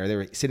Khabib in there. They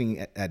were sitting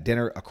at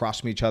dinner across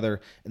from each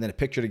other, and then a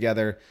picture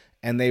together,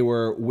 and they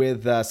were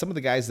with some of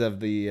the guys of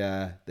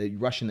the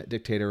Russian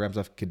dictator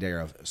Ramzan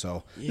Kadyrov.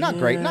 So not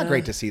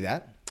great to see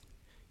that.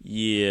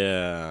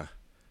 Yeah.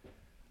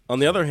 On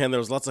the other hand, there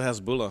was lots of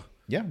Hezbollah.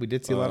 Yeah, we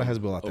did see a lot of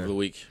Hezbollah out there over the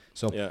week.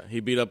 So yeah, he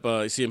beat up.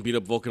 You see him beat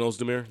up Volkan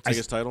Ozdemir, take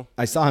his title.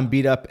 I saw him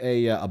beat up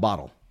a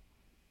bottle.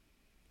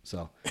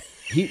 So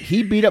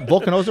he beat up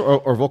Volkan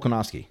Ozdemir or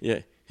Volkanovski.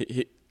 Yeah,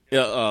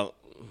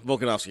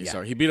 Volkanovski. Yeah.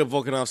 Sorry, he beat up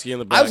Volkanovski in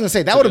the back. I was going to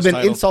say that would have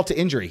been insult to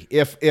injury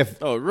if it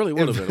really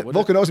would have been.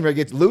 Volkan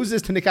Ozdemir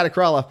loses to Nickal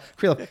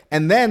Krylov,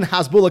 and then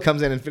Hezbollah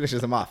comes in and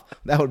finishes him off.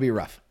 That would be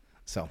rough.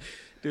 So.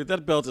 Dude,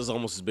 that belt is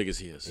almost as big as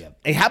he is. Yeah.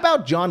 Hey, how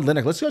about John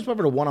Lineker? Let's go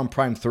over to one on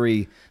Prime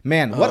 3.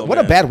 Man, what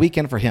a bad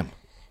weekend for him.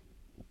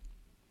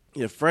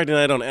 Yeah, Friday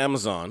night on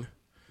Amazon.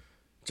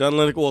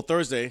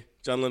 Thursday,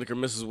 John Lineker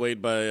misses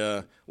weight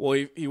by,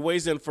 he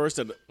weighs in first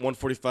at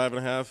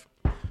 145.5.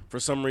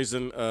 For some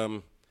reason,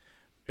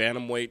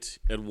 bantamweight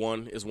at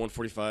 1 is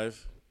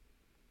 145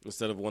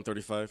 instead of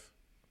 135,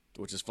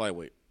 which is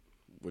flyweight,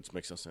 which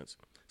makes no sense.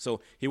 So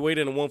he weighed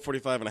in at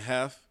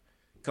 145.5,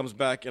 comes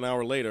back an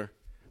hour later,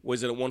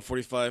 weighs in at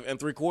 145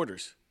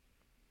 3/4.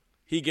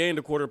 He gained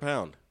a quarter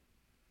pound.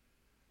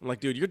 I'm like,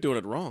 dude, you're doing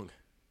it wrong.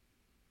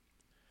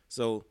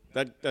 So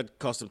that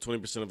cost him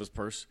 20% of his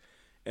purse.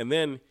 And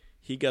then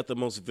he got the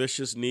most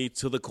vicious knee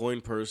to the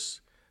coin purse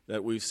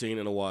that we've seen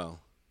in a while.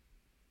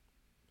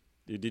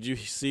 Dude, did you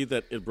see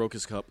that it broke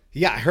his cup?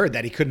 Yeah, I heard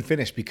that he couldn't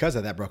finish because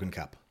of that broken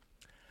cup.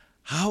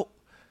 How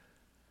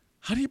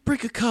do you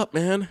break a cup,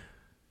 man?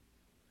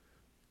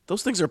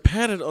 Those things are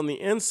padded on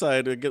the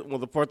inside to get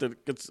the part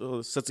that gets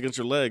sets against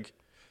your leg.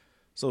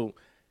 So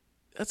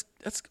that's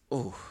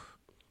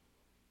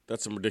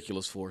some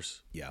ridiculous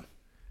force. Yeah.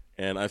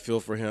 And I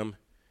feel for him.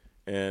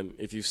 And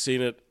if you've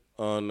seen it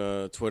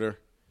on Twitter,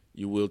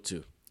 you will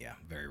too. Yeah,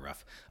 very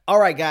rough. All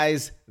right,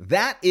 guys,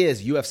 that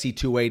is UFC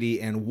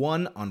 280 and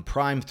 1 on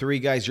Prime 3.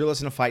 Guys, you're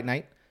listening to Fight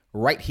Night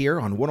right here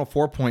on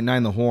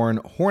 104.9 The Horn,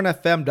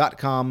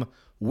 hornfm.com.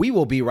 We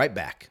will be right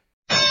back.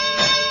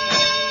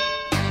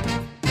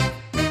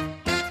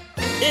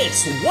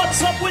 It's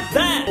What's Up With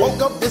That?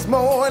 Woke up this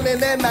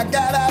morning and I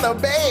got out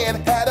of bed.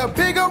 Had a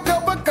big old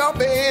cup of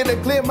coffee to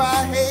clear my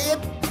head.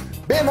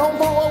 Been home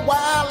for a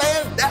while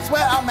and that's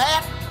where I'm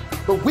at.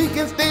 But we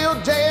can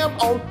still jam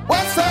on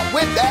What's Up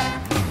With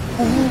That.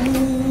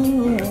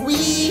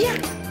 Ooh-wee.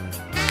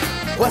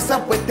 What's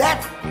up with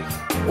that?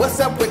 What's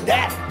up with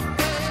that?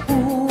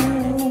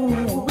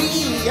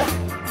 Ooh-wee.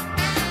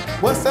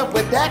 What's up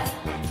with that?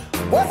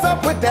 What's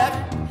up with that?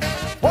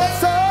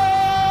 What's up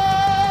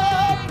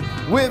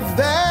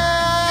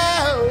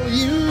without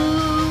you?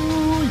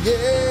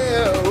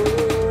 Yeah.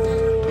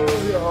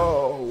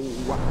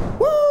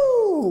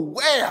 Woo!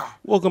 Where?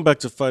 Welcome back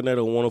to Fight Night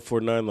on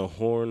 104.9 The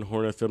Horn,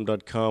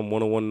 hornfm.com,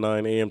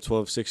 101.9 AM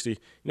 1260. You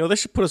know, they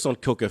should put us on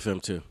Coke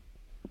FM too.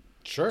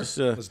 Sure,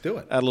 let's do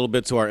it. Add a little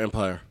bit to our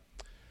empire.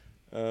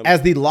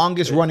 As the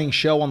longest running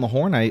show on The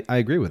Horn, I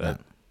agree with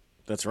that.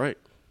 That's right.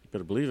 You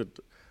better believe it.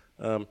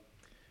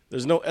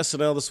 There's no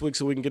SNL this week,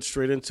 so we can get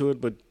straight into it.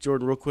 But,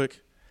 Jordan, real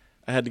quick,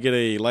 I had to get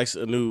a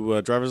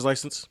new driver's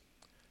license.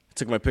 I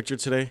took my picture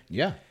today.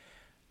 Yeah.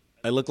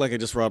 I look like I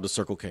just robbed a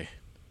Circle K.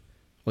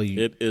 Well,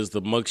 it is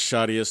the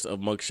mugshottiest of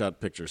mugshot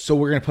pictures. So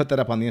we're going to put that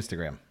up on the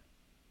Instagram.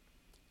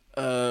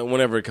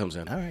 Whenever it comes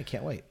in. All right,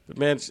 can't wait. But,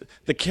 man,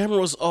 the camera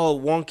was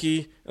all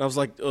wonky, and I was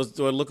like,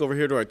 do I look over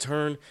here? Do I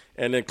turn?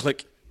 And then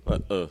click.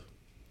 So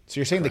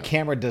you're saying the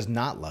camera does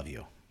not love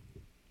you?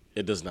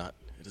 It does not.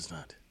 It does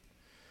not.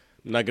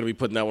 I'm not going to be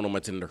putting that one on my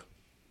Tinder.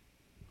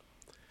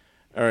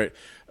 All right.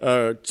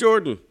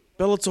 Jordan,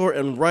 Bellator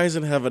and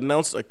Rizin have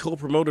announced a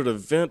co-promoted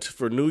event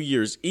for New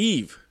Year's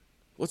Eve.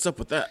 What's up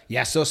with that?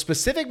 Yeah, so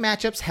specific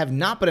matchups have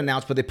not been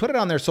announced, but they put it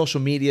on their social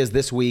medias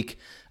this week.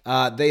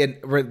 They had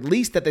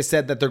released that they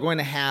said that they're going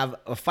to have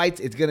a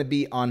fight. It's going to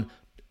be on,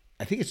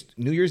 I think it's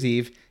New Year's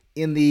Eve,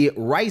 in the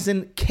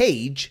Rizin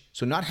cage,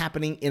 so not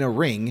happening in a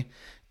ring.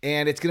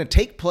 And it's going to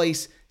take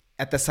place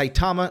at the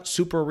Saitama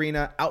Super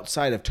Arena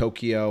outside of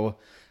Tokyo.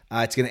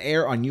 It's going to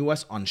air on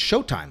US on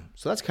Showtime,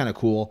 so that's kind of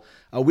cool.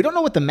 We don't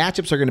know what the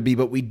matchups are going to be,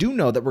 but we do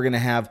know that we're going to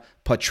have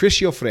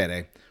Patricio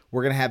Freire.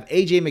 We're going to have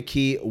AJ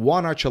McKee,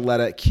 Juan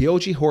Archuleta,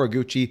 Kyoji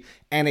Horiguchi,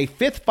 and a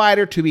fifth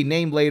fighter to be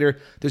named later.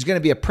 There's going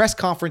to be a press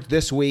conference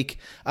this week.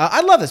 I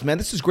love this, man.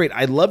 This is great.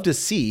 I'd love to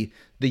see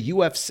the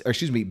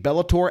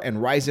Bellator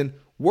and Rizin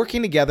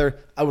working together.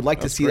 I would like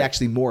to see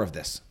actually more of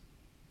this.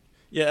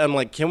 Yeah, I'm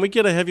like, can we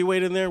get a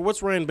heavyweight in there?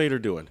 What's Ryan Bader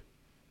doing?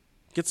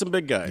 Get some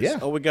big guys. Yeah.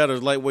 All we got are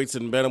lightweights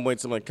and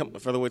bantamweights. I'm like,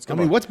 featherweights.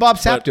 Come on. What's Bob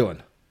Sapp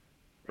doing?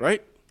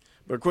 Right?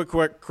 But a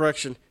quick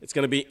correction, it's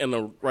going to be in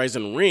the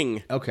Rizin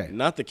ring, okay,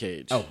 not the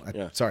cage. Oh,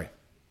 yeah. Sorry.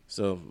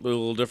 So a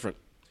little different.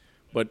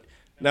 But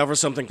now for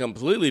something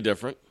completely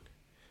different,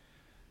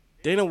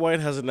 Dana White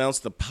has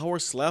announced the Power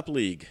Slap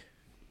League.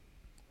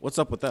 What's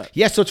up with that?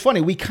 Yeah, so it's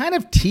funny. We kind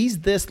of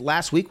teased this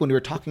last week when we were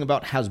talking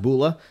about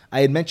Hasbulla.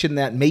 I had mentioned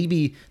that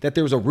maybe that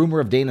there was a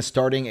rumor of Dana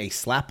starting a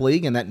slap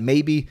league and that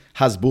maybe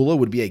Hasbulla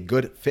would be a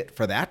good fit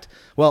for that.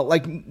 Well,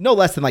 like no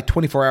less than like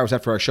 24 hours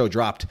after our show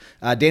dropped,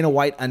 Dana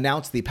White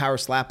announced the Power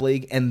Slap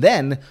League, and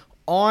then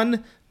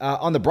on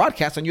the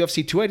broadcast on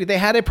UFC 280, they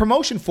had a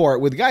promotion for it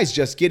with guys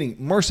just getting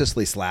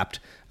mercilessly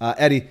slapped.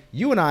 Eddie,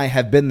 you and I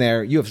have been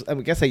there. You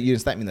didn't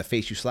slap me in the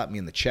face. You slapped me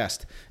in the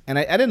chest, and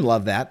I didn't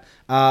love that.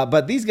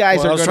 But these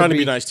guys are. I was trying to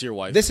be nice to your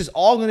wife. This is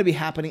all going to be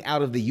happening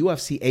out of the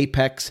UFC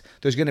Apex.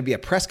 There's going to be a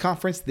press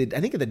conference. I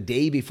think the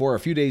day before, a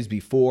few days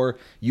before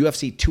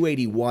UFC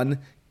 281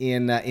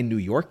 in New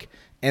York,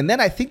 and then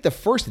I think the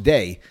first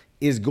day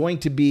is going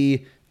to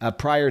be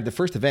the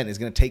first event is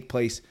going to take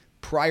place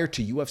prior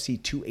to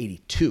UFC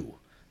 282.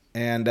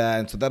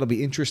 And so that'll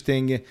be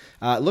interesting. It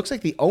looks like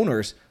the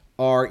owners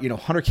are,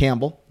 Hunter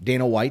Campbell,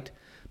 Dana White,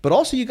 but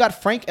also you got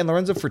Frank and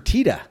Lorenzo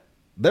Fertitta.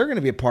 They're going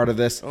to be a part of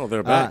this. Oh,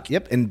 they're back.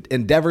 Yep, and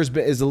Endeavor's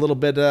is a little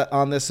bit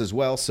on this as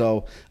well.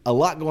 So a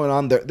lot going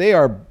on there. They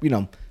are,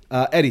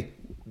 Eddie,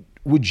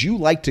 would you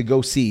like to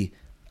go see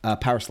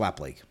Power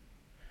Slap League?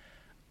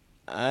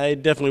 I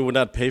definitely would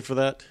not pay for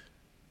that.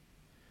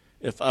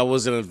 If I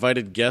was an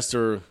invited guest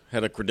or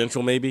had a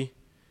credential, maybe.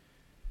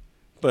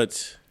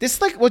 But this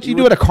is like what you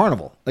do at a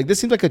carnival. Like this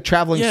seems like a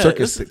traveling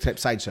circus type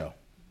sideshow.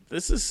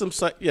 This is some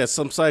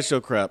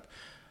sideshow crap.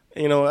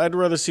 I'd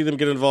rather see them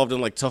get involved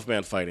in like tough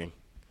man fighting,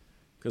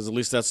 because at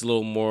least that's a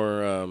little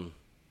more,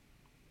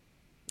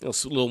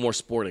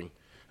 sporting.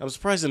 I'm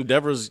surprised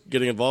Endeavor's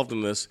getting involved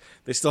in this.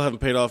 They still haven't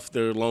paid off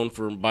their loan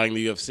for buying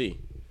the UFC.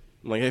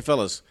 I'm like, hey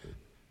fellas,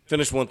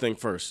 finish one thing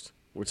first.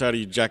 We're tired of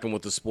you jacking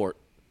with the sport.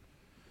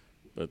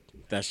 But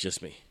that's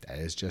just me. That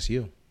is just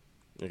you.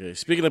 Okay,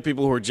 speaking of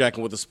people who are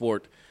jacking with the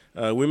sport,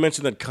 we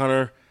mentioned that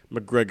Conor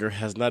McGregor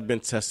has not been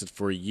tested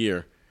for a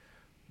year,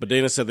 but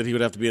Dana said that he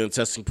would have to be in the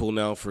testing pool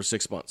now for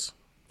 6 months.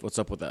 What's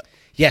up with that?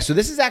 Yeah, so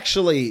this is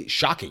actually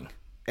shocking,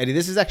 Eddie.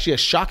 This is actually a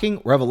shocking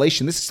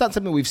revelation. This is not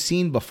something we've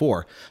seen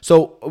before.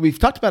 So we've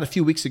talked about a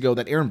few weeks ago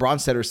that Aaron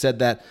Bronstetter said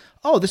that,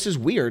 this is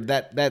weird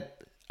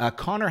that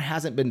Conor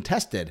hasn't been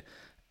tested,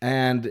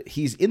 and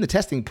he's in the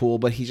testing pool,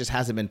 but he just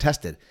hasn't been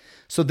tested.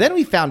 So then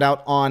we found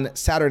out on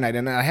Saturday night,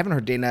 and I haven't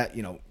heard Dana,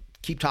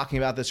 keep talking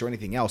about this or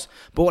anything else.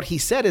 But what he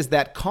said is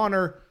that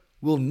Conor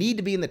will need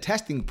to be in the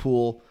testing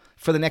pool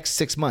for the next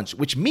 6 months,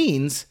 which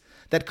means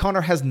that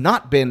Conor has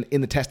not been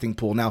in the testing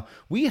pool. Now,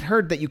 we had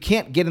heard that you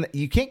can't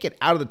get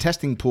out of the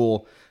testing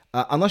pool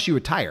unless you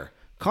retire.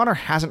 Conor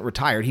hasn't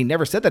retired. He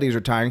never said that he's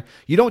retiring.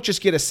 You don't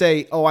just get to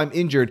say, "Oh, I'm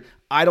injured.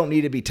 I don't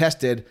need to be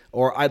tested,"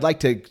 or I'd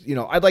like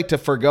to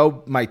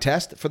forgo my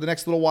test for the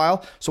next little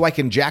while so I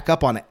can jack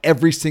up on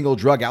every single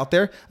drug out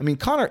there. I mean,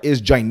 Conor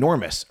is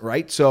ginormous,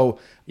 right? So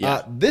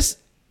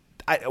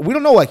we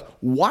don't know,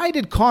 why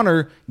did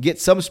Conor get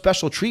some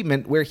special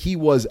treatment where he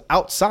was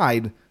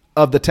outside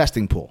of the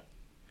testing pool?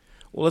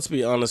 Well, let's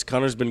be honest.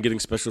 Conor's been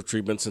getting special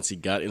treatment since he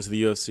got into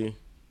the UFC.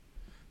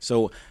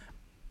 So,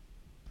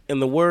 in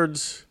the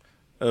words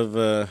of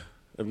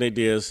Nate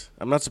Diaz,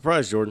 I'm not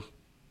surprised, Jordan.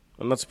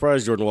 I'm not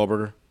surprised, Jordan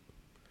Wahlberger.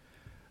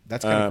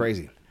 That's kind of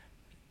crazy.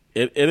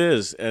 It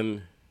is,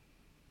 and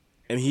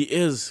he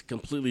is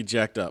completely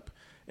jacked up.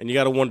 And you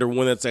got to wonder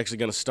when that's actually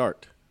going to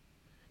start.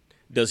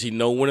 Does he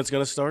know when it's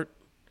going to start?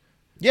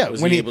 Yeah,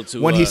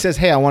 when he says,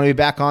 "Hey, I want to be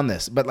back on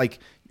this," but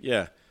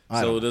yeah.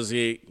 So does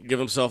he give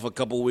himself a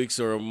couple weeks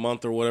or a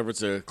month or whatever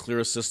to clear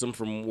a system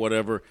from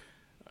whatever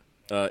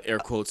air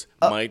quotes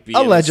might be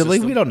allegedly?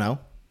 We don't know.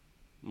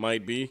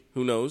 Might be.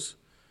 Who knows?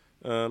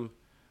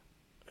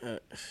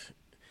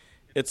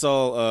 It's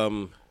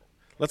all.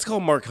 Let's call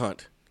Mark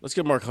Hunt. Let's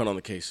get Mark Hunt on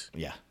the case.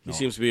 Yeah, he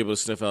seems to be able to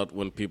sniff out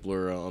when people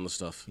are on the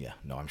stuff. Yeah,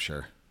 no, I'm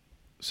sure.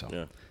 So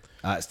yeah,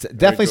 it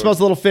definitely smells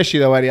a little fishy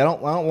though, Eddie. I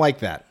don't like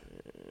that.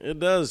 It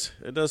does.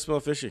 It does smell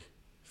fishy,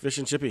 fish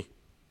and chippy.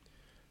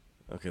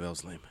 Okay, that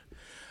was lame.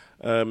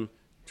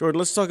 Jordan,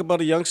 let's talk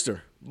about a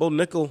youngster. Bo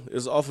Nickal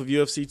is off of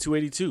UFC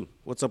 282.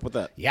 What's up with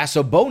that? Yeah,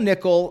 so Bo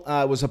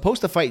Nickal was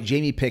supposed to fight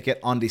Jamie Pickett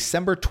on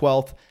December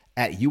 12th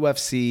at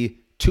UFC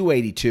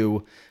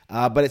 282,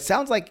 but it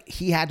sounds like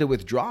he had to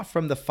withdraw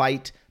from the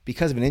fight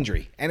because of an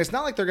injury. And it's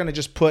not like they're going to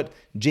just put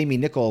Jamie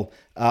Nickal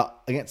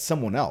against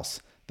someone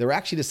else. They're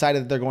actually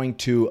decided that they're going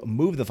to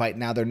move the fight.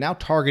 Now, they're now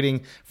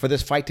targeting for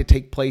this fight to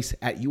take place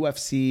at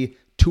UFC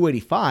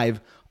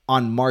 285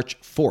 on March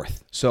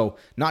 4th. So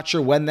not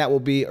sure when that will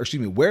be, or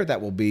excuse me, where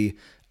that will be,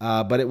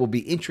 but it will be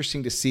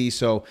interesting to see.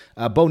 So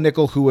Bo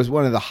Nickal, who was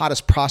one of the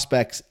hottest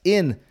prospects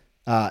in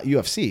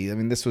UFC, I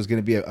mean, this was going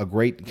to be a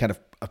great kind of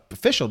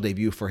official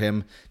debut for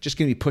him, just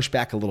going to be pushed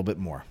back a little bit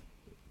more.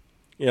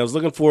 Yeah, I was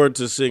looking forward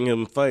to seeing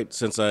him fight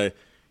since I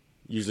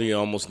usually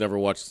almost never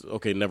watch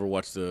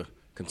the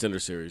Contender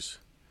series.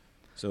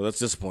 So that's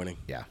disappointing.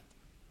 Yeah.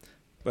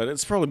 But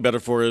it's probably better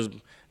for his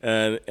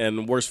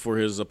and worse for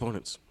his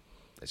opponents.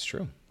 That's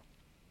true.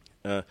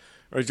 All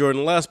right,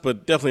 Jordan, last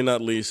but definitely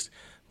not least,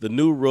 the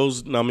new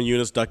Rose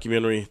Namajunas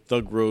documentary,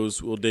 Thug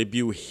Rose, will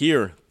debut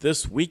here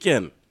this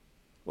weekend.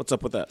 What's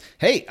up with that?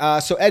 Hey,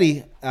 so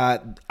Eddie,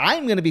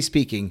 I'm going to be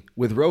speaking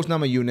with Rose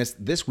Namajunas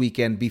this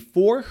weekend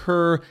before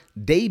her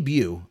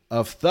debut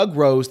of Thug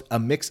Rose, a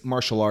mixed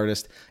martial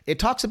artist. It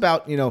talks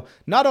about,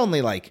 not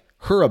only like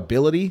her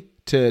ability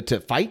to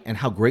fight and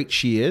how great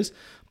she is,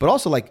 but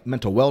also like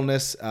mental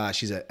wellness.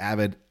 She's an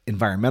avid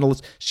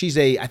environmentalist.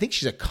 I think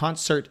she's a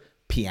concert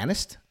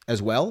pianist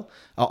as well.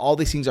 All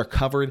these things are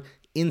covered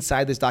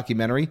inside this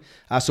documentary.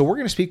 So we're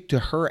going to speak to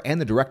her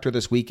and the director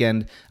this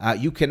weekend.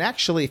 You can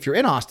actually, if you're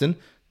in Austin,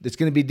 it's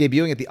going to be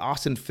debuting at the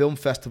Austin Film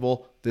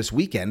Festival this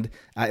weekend.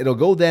 It'll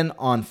go then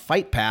on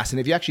Fight Pass. And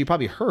if you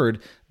probably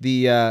heard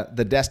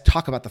the desk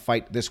talk about the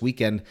fight this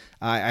weekend,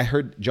 I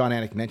heard John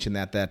Anik mention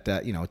that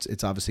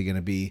it's obviously going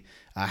to be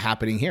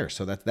happening here.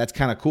 So that's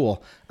kind of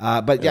cool.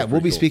 But yeah, we'll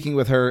be speaking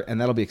with her,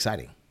 and that'll be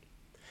exciting.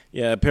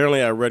 Yeah,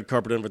 apparently our red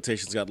carpet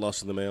invitations got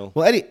lost in the mail.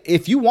 Well, Eddie,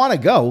 if you want to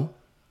go,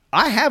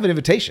 I have an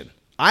invitation.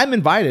 I'm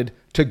invited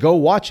to go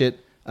watch it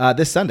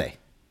this Sunday.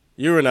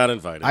 You were not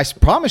invited. I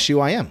promise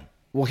you I am.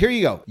 Well, here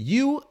you go.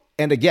 You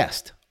and a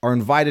guest are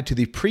invited to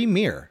the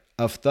premiere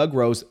of Thug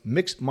Rose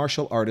Mixed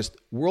Martial Artist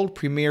World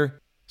Premiere.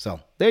 So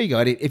there you go,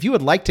 Eddie. If you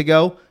would like to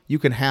go, you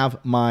can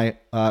have my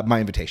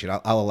invitation.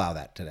 I'll allow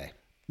that today.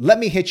 Let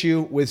me hit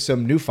you with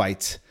some new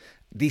fights.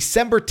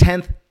 December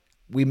 10th,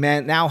 we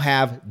now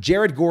have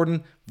Jared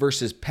Gordon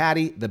versus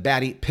Patty the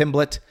Batty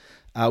Pimblett.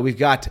 We've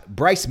got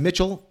Bryce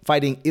Mitchell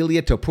fighting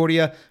Ilya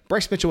Topuria.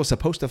 Bryce Mitchell was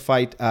supposed to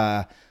fight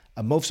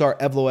Movsar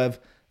Evloev.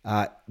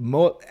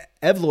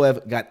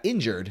 Evloev got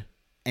injured,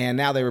 and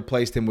now they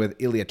replaced him with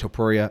Ilya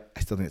Topuria. I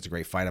still think it's a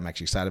great fight. I'm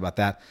actually excited about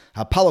that.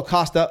 Paulo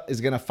Costa is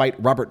going to fight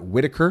Robert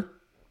Whittaker.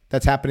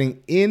 That's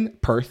happening in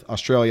Perth,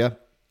 Australia.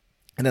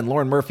 And then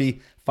Lauren Murphy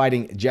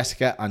fighting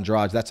Jessica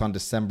Andrade. That's on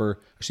January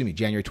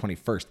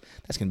 21st.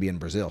 That's going to be in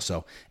Brazil.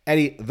 So,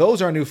 Eddie,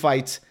 those are new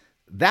fights.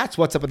 That's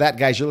what's up with that,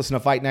 guys. You're listening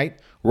to Fight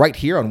Night right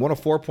here on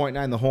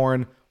 104.9 The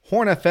Horn,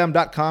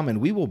 hornfm.com, and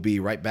we will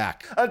be right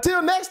back.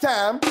 Until next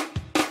time,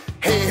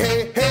 hey,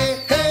 hey,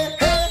 hey, hey,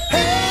 hey,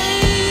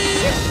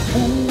 hey.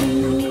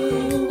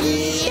 Ooh,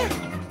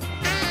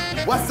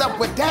 yeah. What's up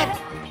with that?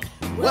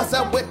 What's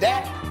up with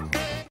that?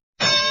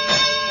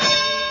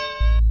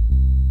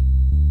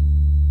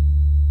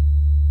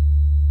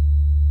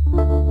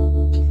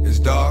 It's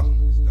dark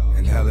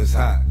and hell is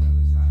hot.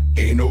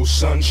 Ain't no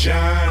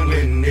sunshine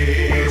in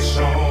this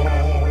song.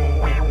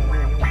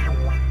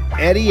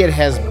 Eddie, it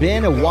has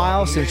been a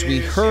while since we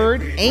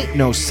heard Ain't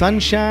No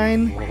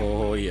Sunshine.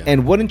 Oh, yeah.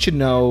 And wouldn't you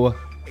know,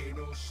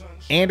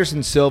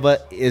 Anderson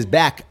Silva is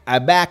back.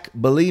 I'm back.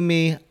 Believe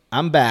me,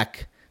 I'm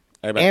back.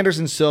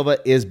 Anderson Silva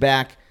is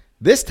back.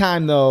 This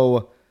time,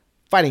 though,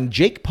 fighting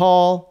Jake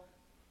Paul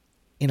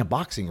in a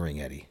boxing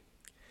ring, Eddie.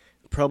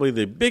 Probably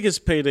the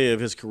biggest payday of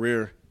his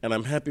career, and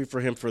I'm happy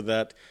for him for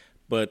that.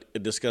 But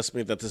it disgusts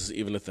me that this is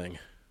even a thing.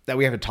 That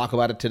we have to talk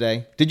about it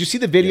today. Did you see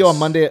the video on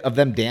Monday of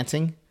them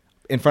dancing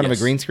in front of a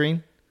green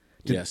screen?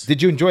 Yes.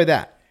 Did you enjoy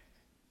that?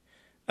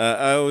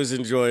 I always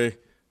enjoy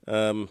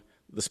the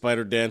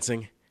spider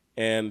dancing.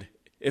 And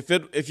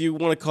if you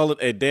want to call it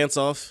a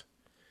dance-off,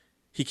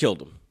 he killed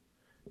him.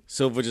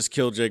 Silva just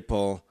killed Jake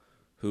Paul,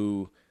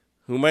 who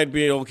might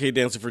be an okay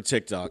dancer for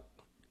TikTok,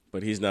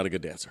 but he's not a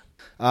good dancer.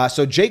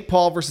 So Jake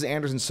Paul versus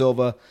Anderson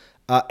Silva.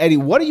 Eddie,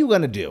 what are you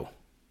going to do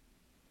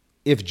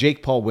if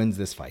Jake Paul wins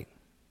this fight?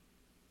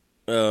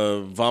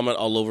 Vomit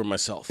all over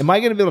myself. Am I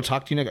going to be able to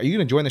talk to you next? Are you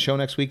going to join the show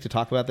next week to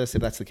talk about this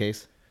if that's the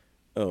case?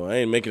 Oh, I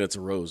ain't making it to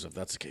Rose if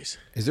that's the case.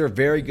 Is there a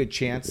very good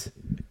chance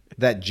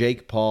that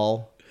Jake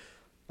Paul,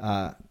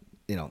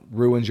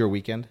 ruins your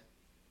weekend?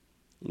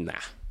 Nah.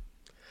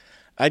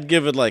 I'd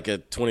give it like a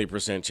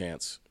 20%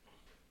 chance.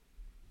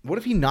 What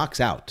if he knocks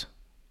out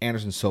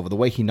Anderson Silva the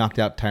way he knocked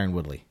out Tyron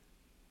Woodley?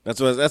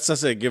 That's I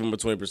say. Give him a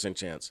 20%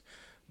 chance,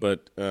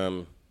 but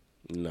no.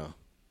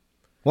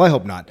 Well, I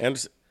hope not.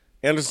 Anderson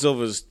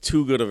Silva is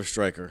too good of a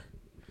striker.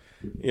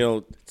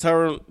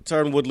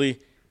 Tyron Woodley,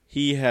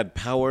 he had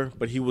power,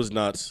 but he was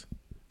not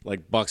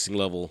like boxing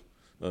level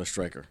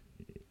striker.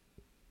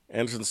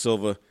 Anderson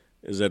Silva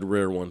is that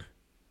rare one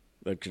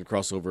that can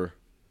cross over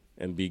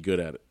and be good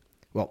at it.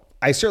 Well,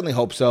 I certainly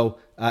hope so.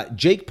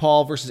 Jake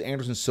Paul versus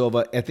Anderson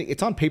Silva. I think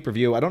it's on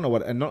pay-per-view. I don't know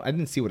what. I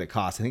didn't see what it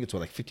costs. I think it's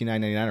like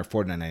 $59.99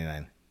 or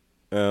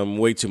 $49.99.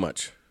 Way too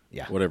much.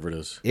 Yeah, whatever it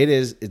is. It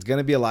is. It's going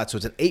to be a lot. So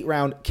it's an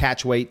 8-round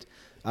catch weight.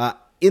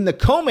 In the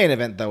co-main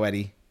event, though,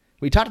 Eddie,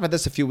 we talked about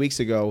this a few weeks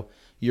ago.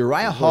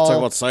 Uriah Hall talk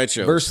about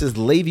sideshows versus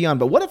Le'Veon.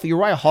 But what if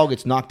Uriah Hall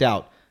gets knocked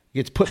out,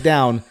 gets put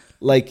down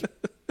like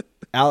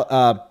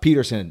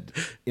Peterson?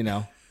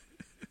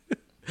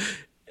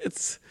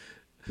 It's.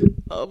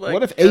 Oh my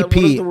what if God, AP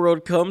what does the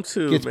world come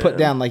to, gets put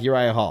down like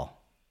Uriah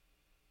Hall?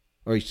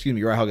 Or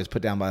Uriah Hall gets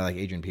put down by like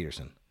Adrian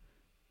Peterson.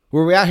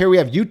 Where we out here, we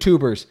have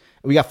YouTubers,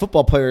 and we got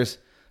football players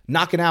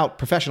knocking out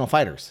professional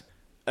fighters.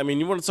 I mean,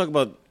 you want to talk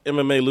about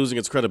MMA losing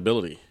its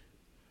credibility,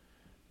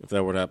 if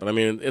that were to happen. I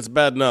mean, it's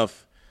bad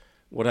enough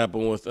what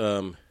happened with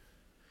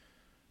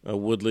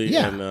Woodley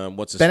and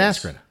what's his Ben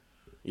face? Askren.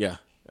 Yeah,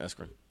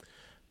 Askren.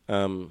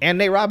 And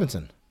Nate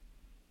Robinson.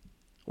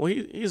 Well,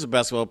 he's a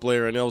basketball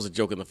player, and that was a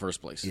joke in the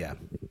first place. Yeah.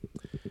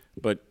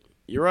 But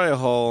Uriah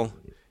Hall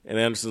and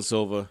Anderson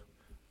Silva,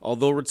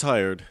 although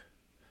retired,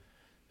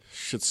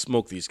 should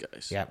smoke these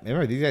guys. Yeah,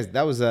 remember these guys.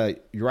 That was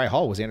Uriah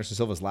Hall was Anderson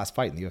Silva's last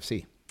fight in the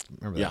UFC.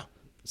 Remember that? Yeah,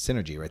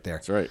 synergy right there.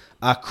 That's right.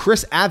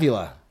 Chris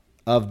Avila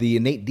of the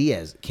Nate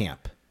Diaz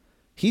camp.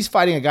 He's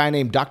fighting a guy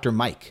named Dr.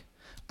 Mike.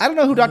 I don't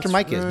know who Dr.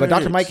 Mike is, but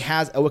Dr. Mike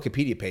has a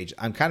Wikipedia page.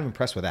 I'm kind of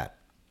impressed with that.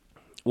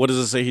 What does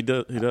it say he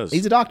does?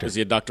 He's a doctor. Is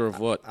he a doctor of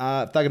what?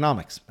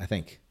 Thugonomics, I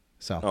think.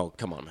 So. Oh,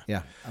 come on, man.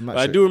 Yeah, I'm not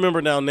sure. I do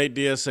remember now Nate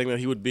Diaz saying that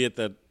he would be at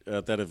that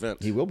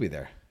event. He will be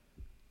there.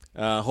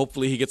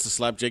 Hopefully he gets to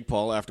slap Jake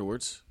Paul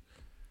afterwards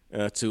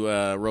to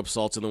rub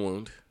salt in the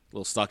wound. A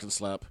little Stockton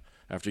slap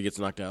after he gets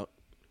knocked out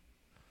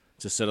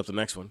to set up the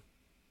next one.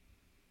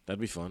 That'd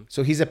be fun.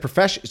 So he's a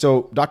profession.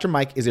 So Dr.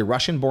 Mike is a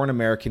Russian-born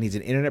American. He's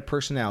an internet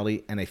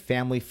personality and a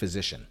family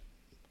physician.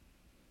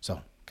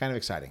 So kind of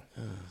exciting.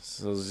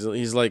 So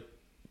he's like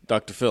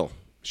Dr. Phil.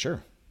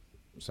 Sure.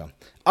 So,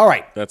 all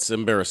right. That's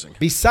embarrassing.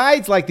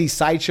 Besides like these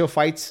sideshow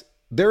fights,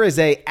 there is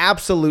a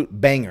absolute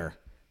banger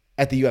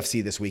at the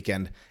UFC this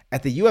weekend.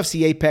 At the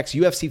UFC Apex,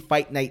 UFC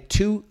Fight Night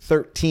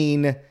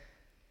 213,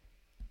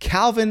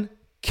 Calvin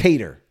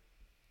Kattar,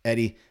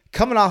 Eddie,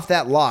 coming off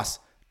that loss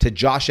to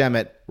Josh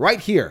Emmett right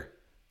here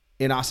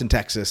in Austin,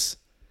 Texas,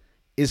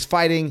 is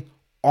fighting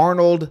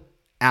Arnold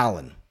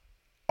Allen.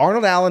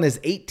 Arnold Allen is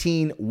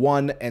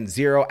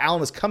 18-1-0.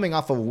 Allen is coming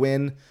off a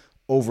win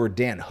over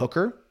Dan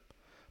Hooker.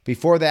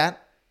 Before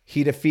that,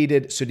 he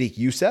defeated Sadiq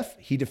Youssef.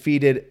 He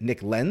defeated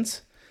Nick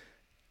Lenz.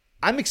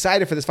 I'm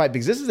excited for this fight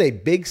because this is a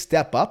big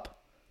step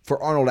up for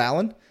Arnold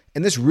Allen,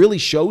 and this really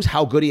shows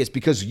how good he is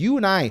because you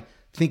and I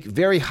think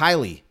very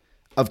highly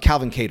of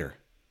Calvin Kattar.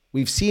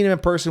 We've seen him in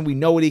person. We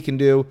know what he can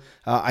do.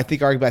 I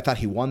think arguably I thought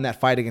he won that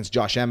fight against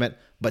Josh Emmett,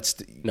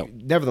 but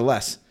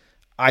nevertheless,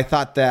 I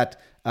thought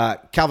that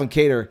Calvin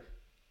Kattar,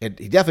 he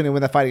definitely didn't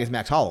win that fight against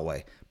Max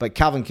Holloway, but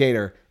Calvin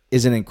Kattar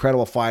is an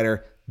incredible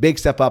fighter. Big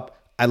step up.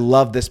 I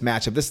love this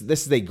matchup. This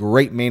is a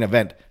great main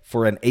event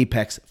for an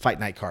Apex Fight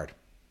Night card.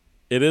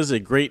 It is a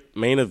great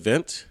main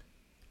event,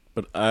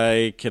 but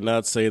I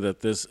cannot say that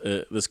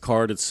this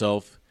card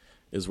itself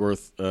is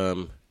worth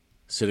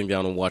sitting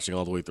down and watching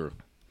all the way through.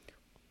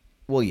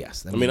 Well,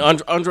 yes. I mean,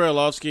 Andrei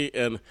Arlovsky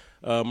and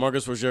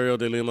Marcus Rogerio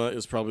de Lima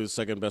is probably the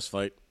second best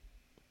fight.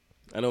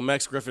 I know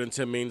Max Griffin and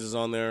Tim Means is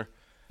on there.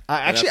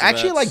 Actually,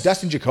 I like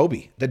Dustin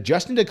Jacoby. The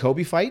Justin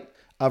Jacoby fight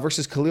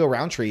versus Khalil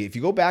Roundtree. If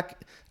you go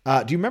back,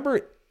 do you remember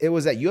it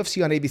was at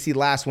UFC on ABC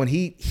last when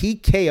he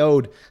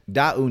KO'd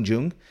Da Un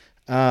Jung?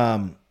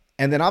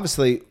 And then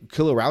obviously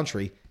Khalil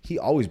Roundtree, he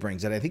always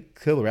brings it. I think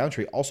Khalil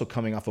Roundtree also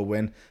coming off a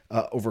win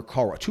over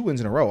Carl, 2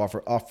 wins in a row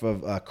off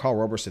of Carl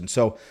Roberson.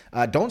 So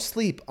don't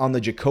sleep on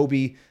the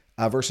Jacoby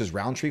versus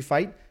Roundtree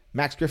fight.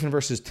 Max Griffin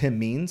versus Tim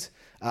Means.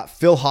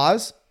 Phil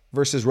Haas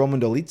versus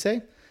Roman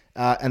Dolidze.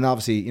 And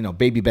obviously,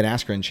 Baby Ben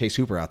Askren and Chase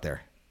Hooper out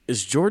there.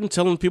 Is Jordan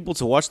telling people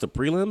to watch the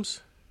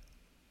prelims?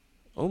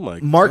 Oh, my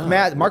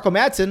God. Marco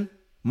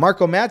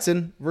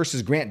Madsen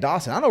versus Grant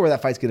Dawson. I don't know where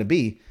that fight's going to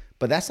be,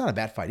 but that's not a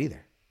bad fight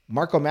either.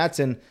 Marco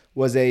Madsen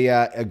was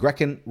a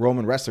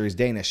Greco-Roman wrestler. He's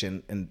Danish,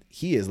 and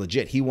he is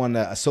legit. He won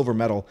a silver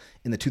medal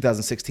in the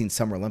 2016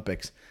 Summer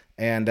Olympics.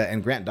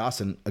 And Grant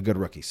Dawson, a good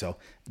rookie. So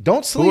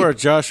don't sleep. Who are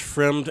Josh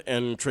Fremd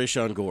and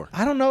Trayshawn Gore?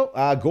 I don't know.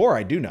 Gore,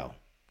 I do know.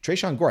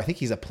 Trayshawn Gore, I think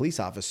he's a police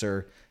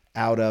officer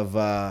out of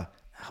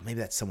maybe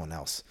that's someone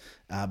else.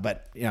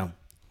 But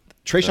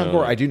Trayshawn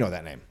Gore, I do know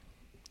that name.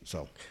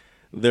 So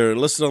they're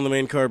listed on the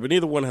main card, but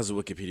neither one has a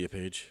Wikipedia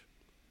page.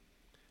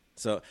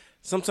 So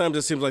sometimes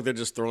it seems like they're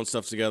just throwing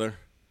stuff together,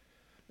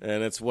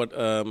 and it's what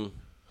who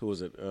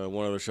was it?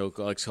 One other show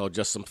called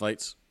Just Some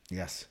Fights.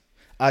 Yes,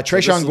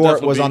 Trayshawn Gore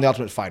was on The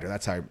Ultimate Fighter.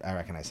 That's how I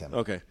recognize him.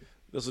 Okay,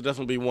 this will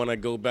definitely be one I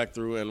go back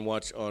through and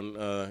watch on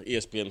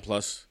ESPN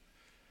Plus,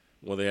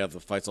 where they have the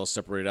fights all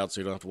separated out,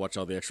 so you don't have to watch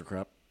all the extra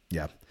crap.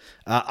 Yeah.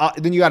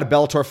 Then you got a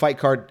Bellator fight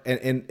card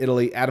in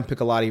Italy. Adam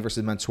Piccolotti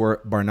versus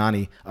Mansour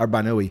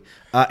Barnaoui.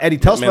 Eddie,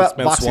 tell us about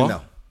boxing,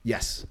 though.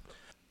 Yes.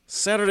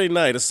 Saturday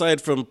night,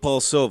 aside from Paul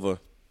Silva,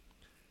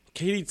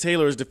 Katie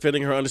Taylor is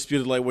defending her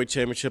undisputed lightweight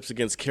championships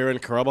against Karen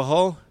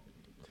Carabajal.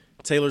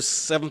 Taylor's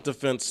 7th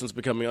defense since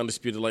becoming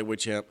undisputed lightweight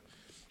champ.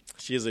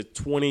 She is a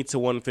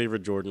 20-1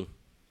 favorite, Jordan.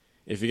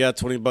 If you got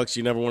 $20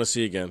 you never want to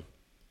see again,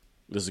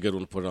 this is a good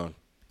one to put on.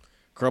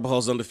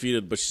 Carabajal's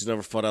undefeated, but she's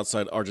never fought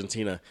outside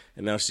Argentina,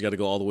 and now she's got to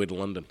go all the way to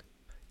London.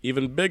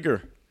 Even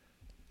bigger,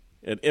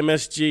 at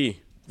MSG,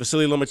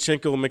 Vasily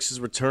Lomachenko makes his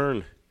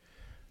return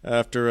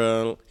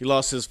after he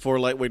lost his 4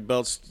 lightweight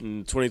belts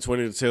in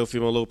 2020 to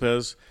Teofimo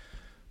Lopez,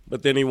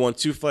 but then he won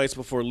 2 fights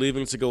before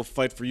leaving to go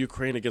fight for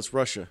Ukraine against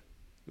Russia.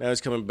 Now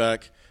he's coming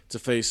back to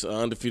face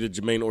undefeated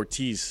Jermaine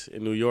Ortiz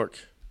in New York.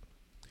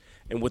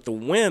 And with the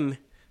win,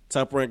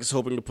 Top Rank is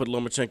hoping to put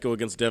Lomachenko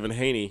against Devin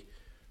Haney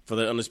for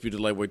that undisputed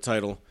lightweight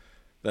title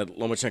that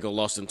Lomachenko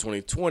lost in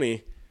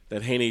 2020,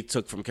 that Haney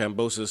took from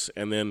Kambosos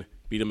and then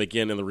beat him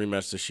again in the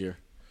rematch this year.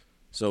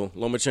 So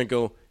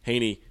Lomachenko,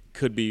 Haney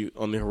could be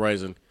on the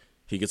horizon.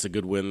 He gets a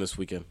good win this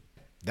weekend.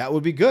 That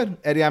would be good,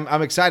 Eddie.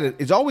 I'm excited.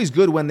 It's always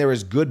good when there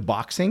is good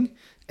boxing,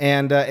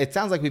 and it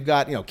sounds like we've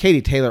got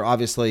Katie Taylor,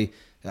 obviously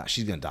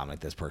she's going to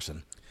dominate this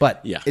person. But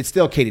Yeah. it's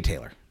still Katie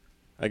Taylor.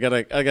 I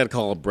gotta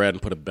call up Brad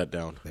and put a bet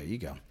down. There you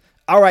go.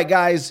 All right,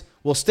 guys.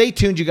 Well, stay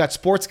tuned. You got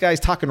Sports Guys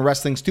Talking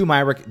Wrestling, Stu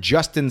Myrick,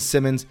 Justin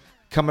Simmons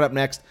coming up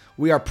next.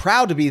 We are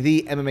proud to be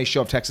the MMA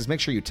show of Texas. Make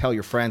sure you tell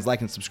your friends,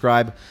 like and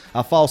subscribe.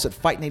 Follow us at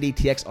Fight Night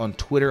ATX on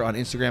Twitter, on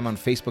Instagram, on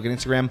Facebook and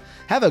Instagram.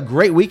 Have a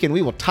great week, and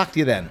we will talk to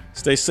you then.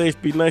 Stay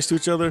safe, be nice to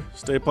each other,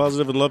 stay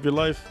positive, and love your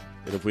life.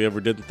 And if we ever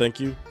didn't thank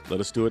you, let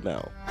us do it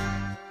now.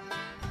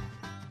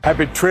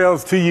 Happy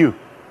trails to you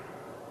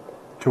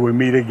till we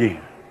meet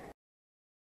again.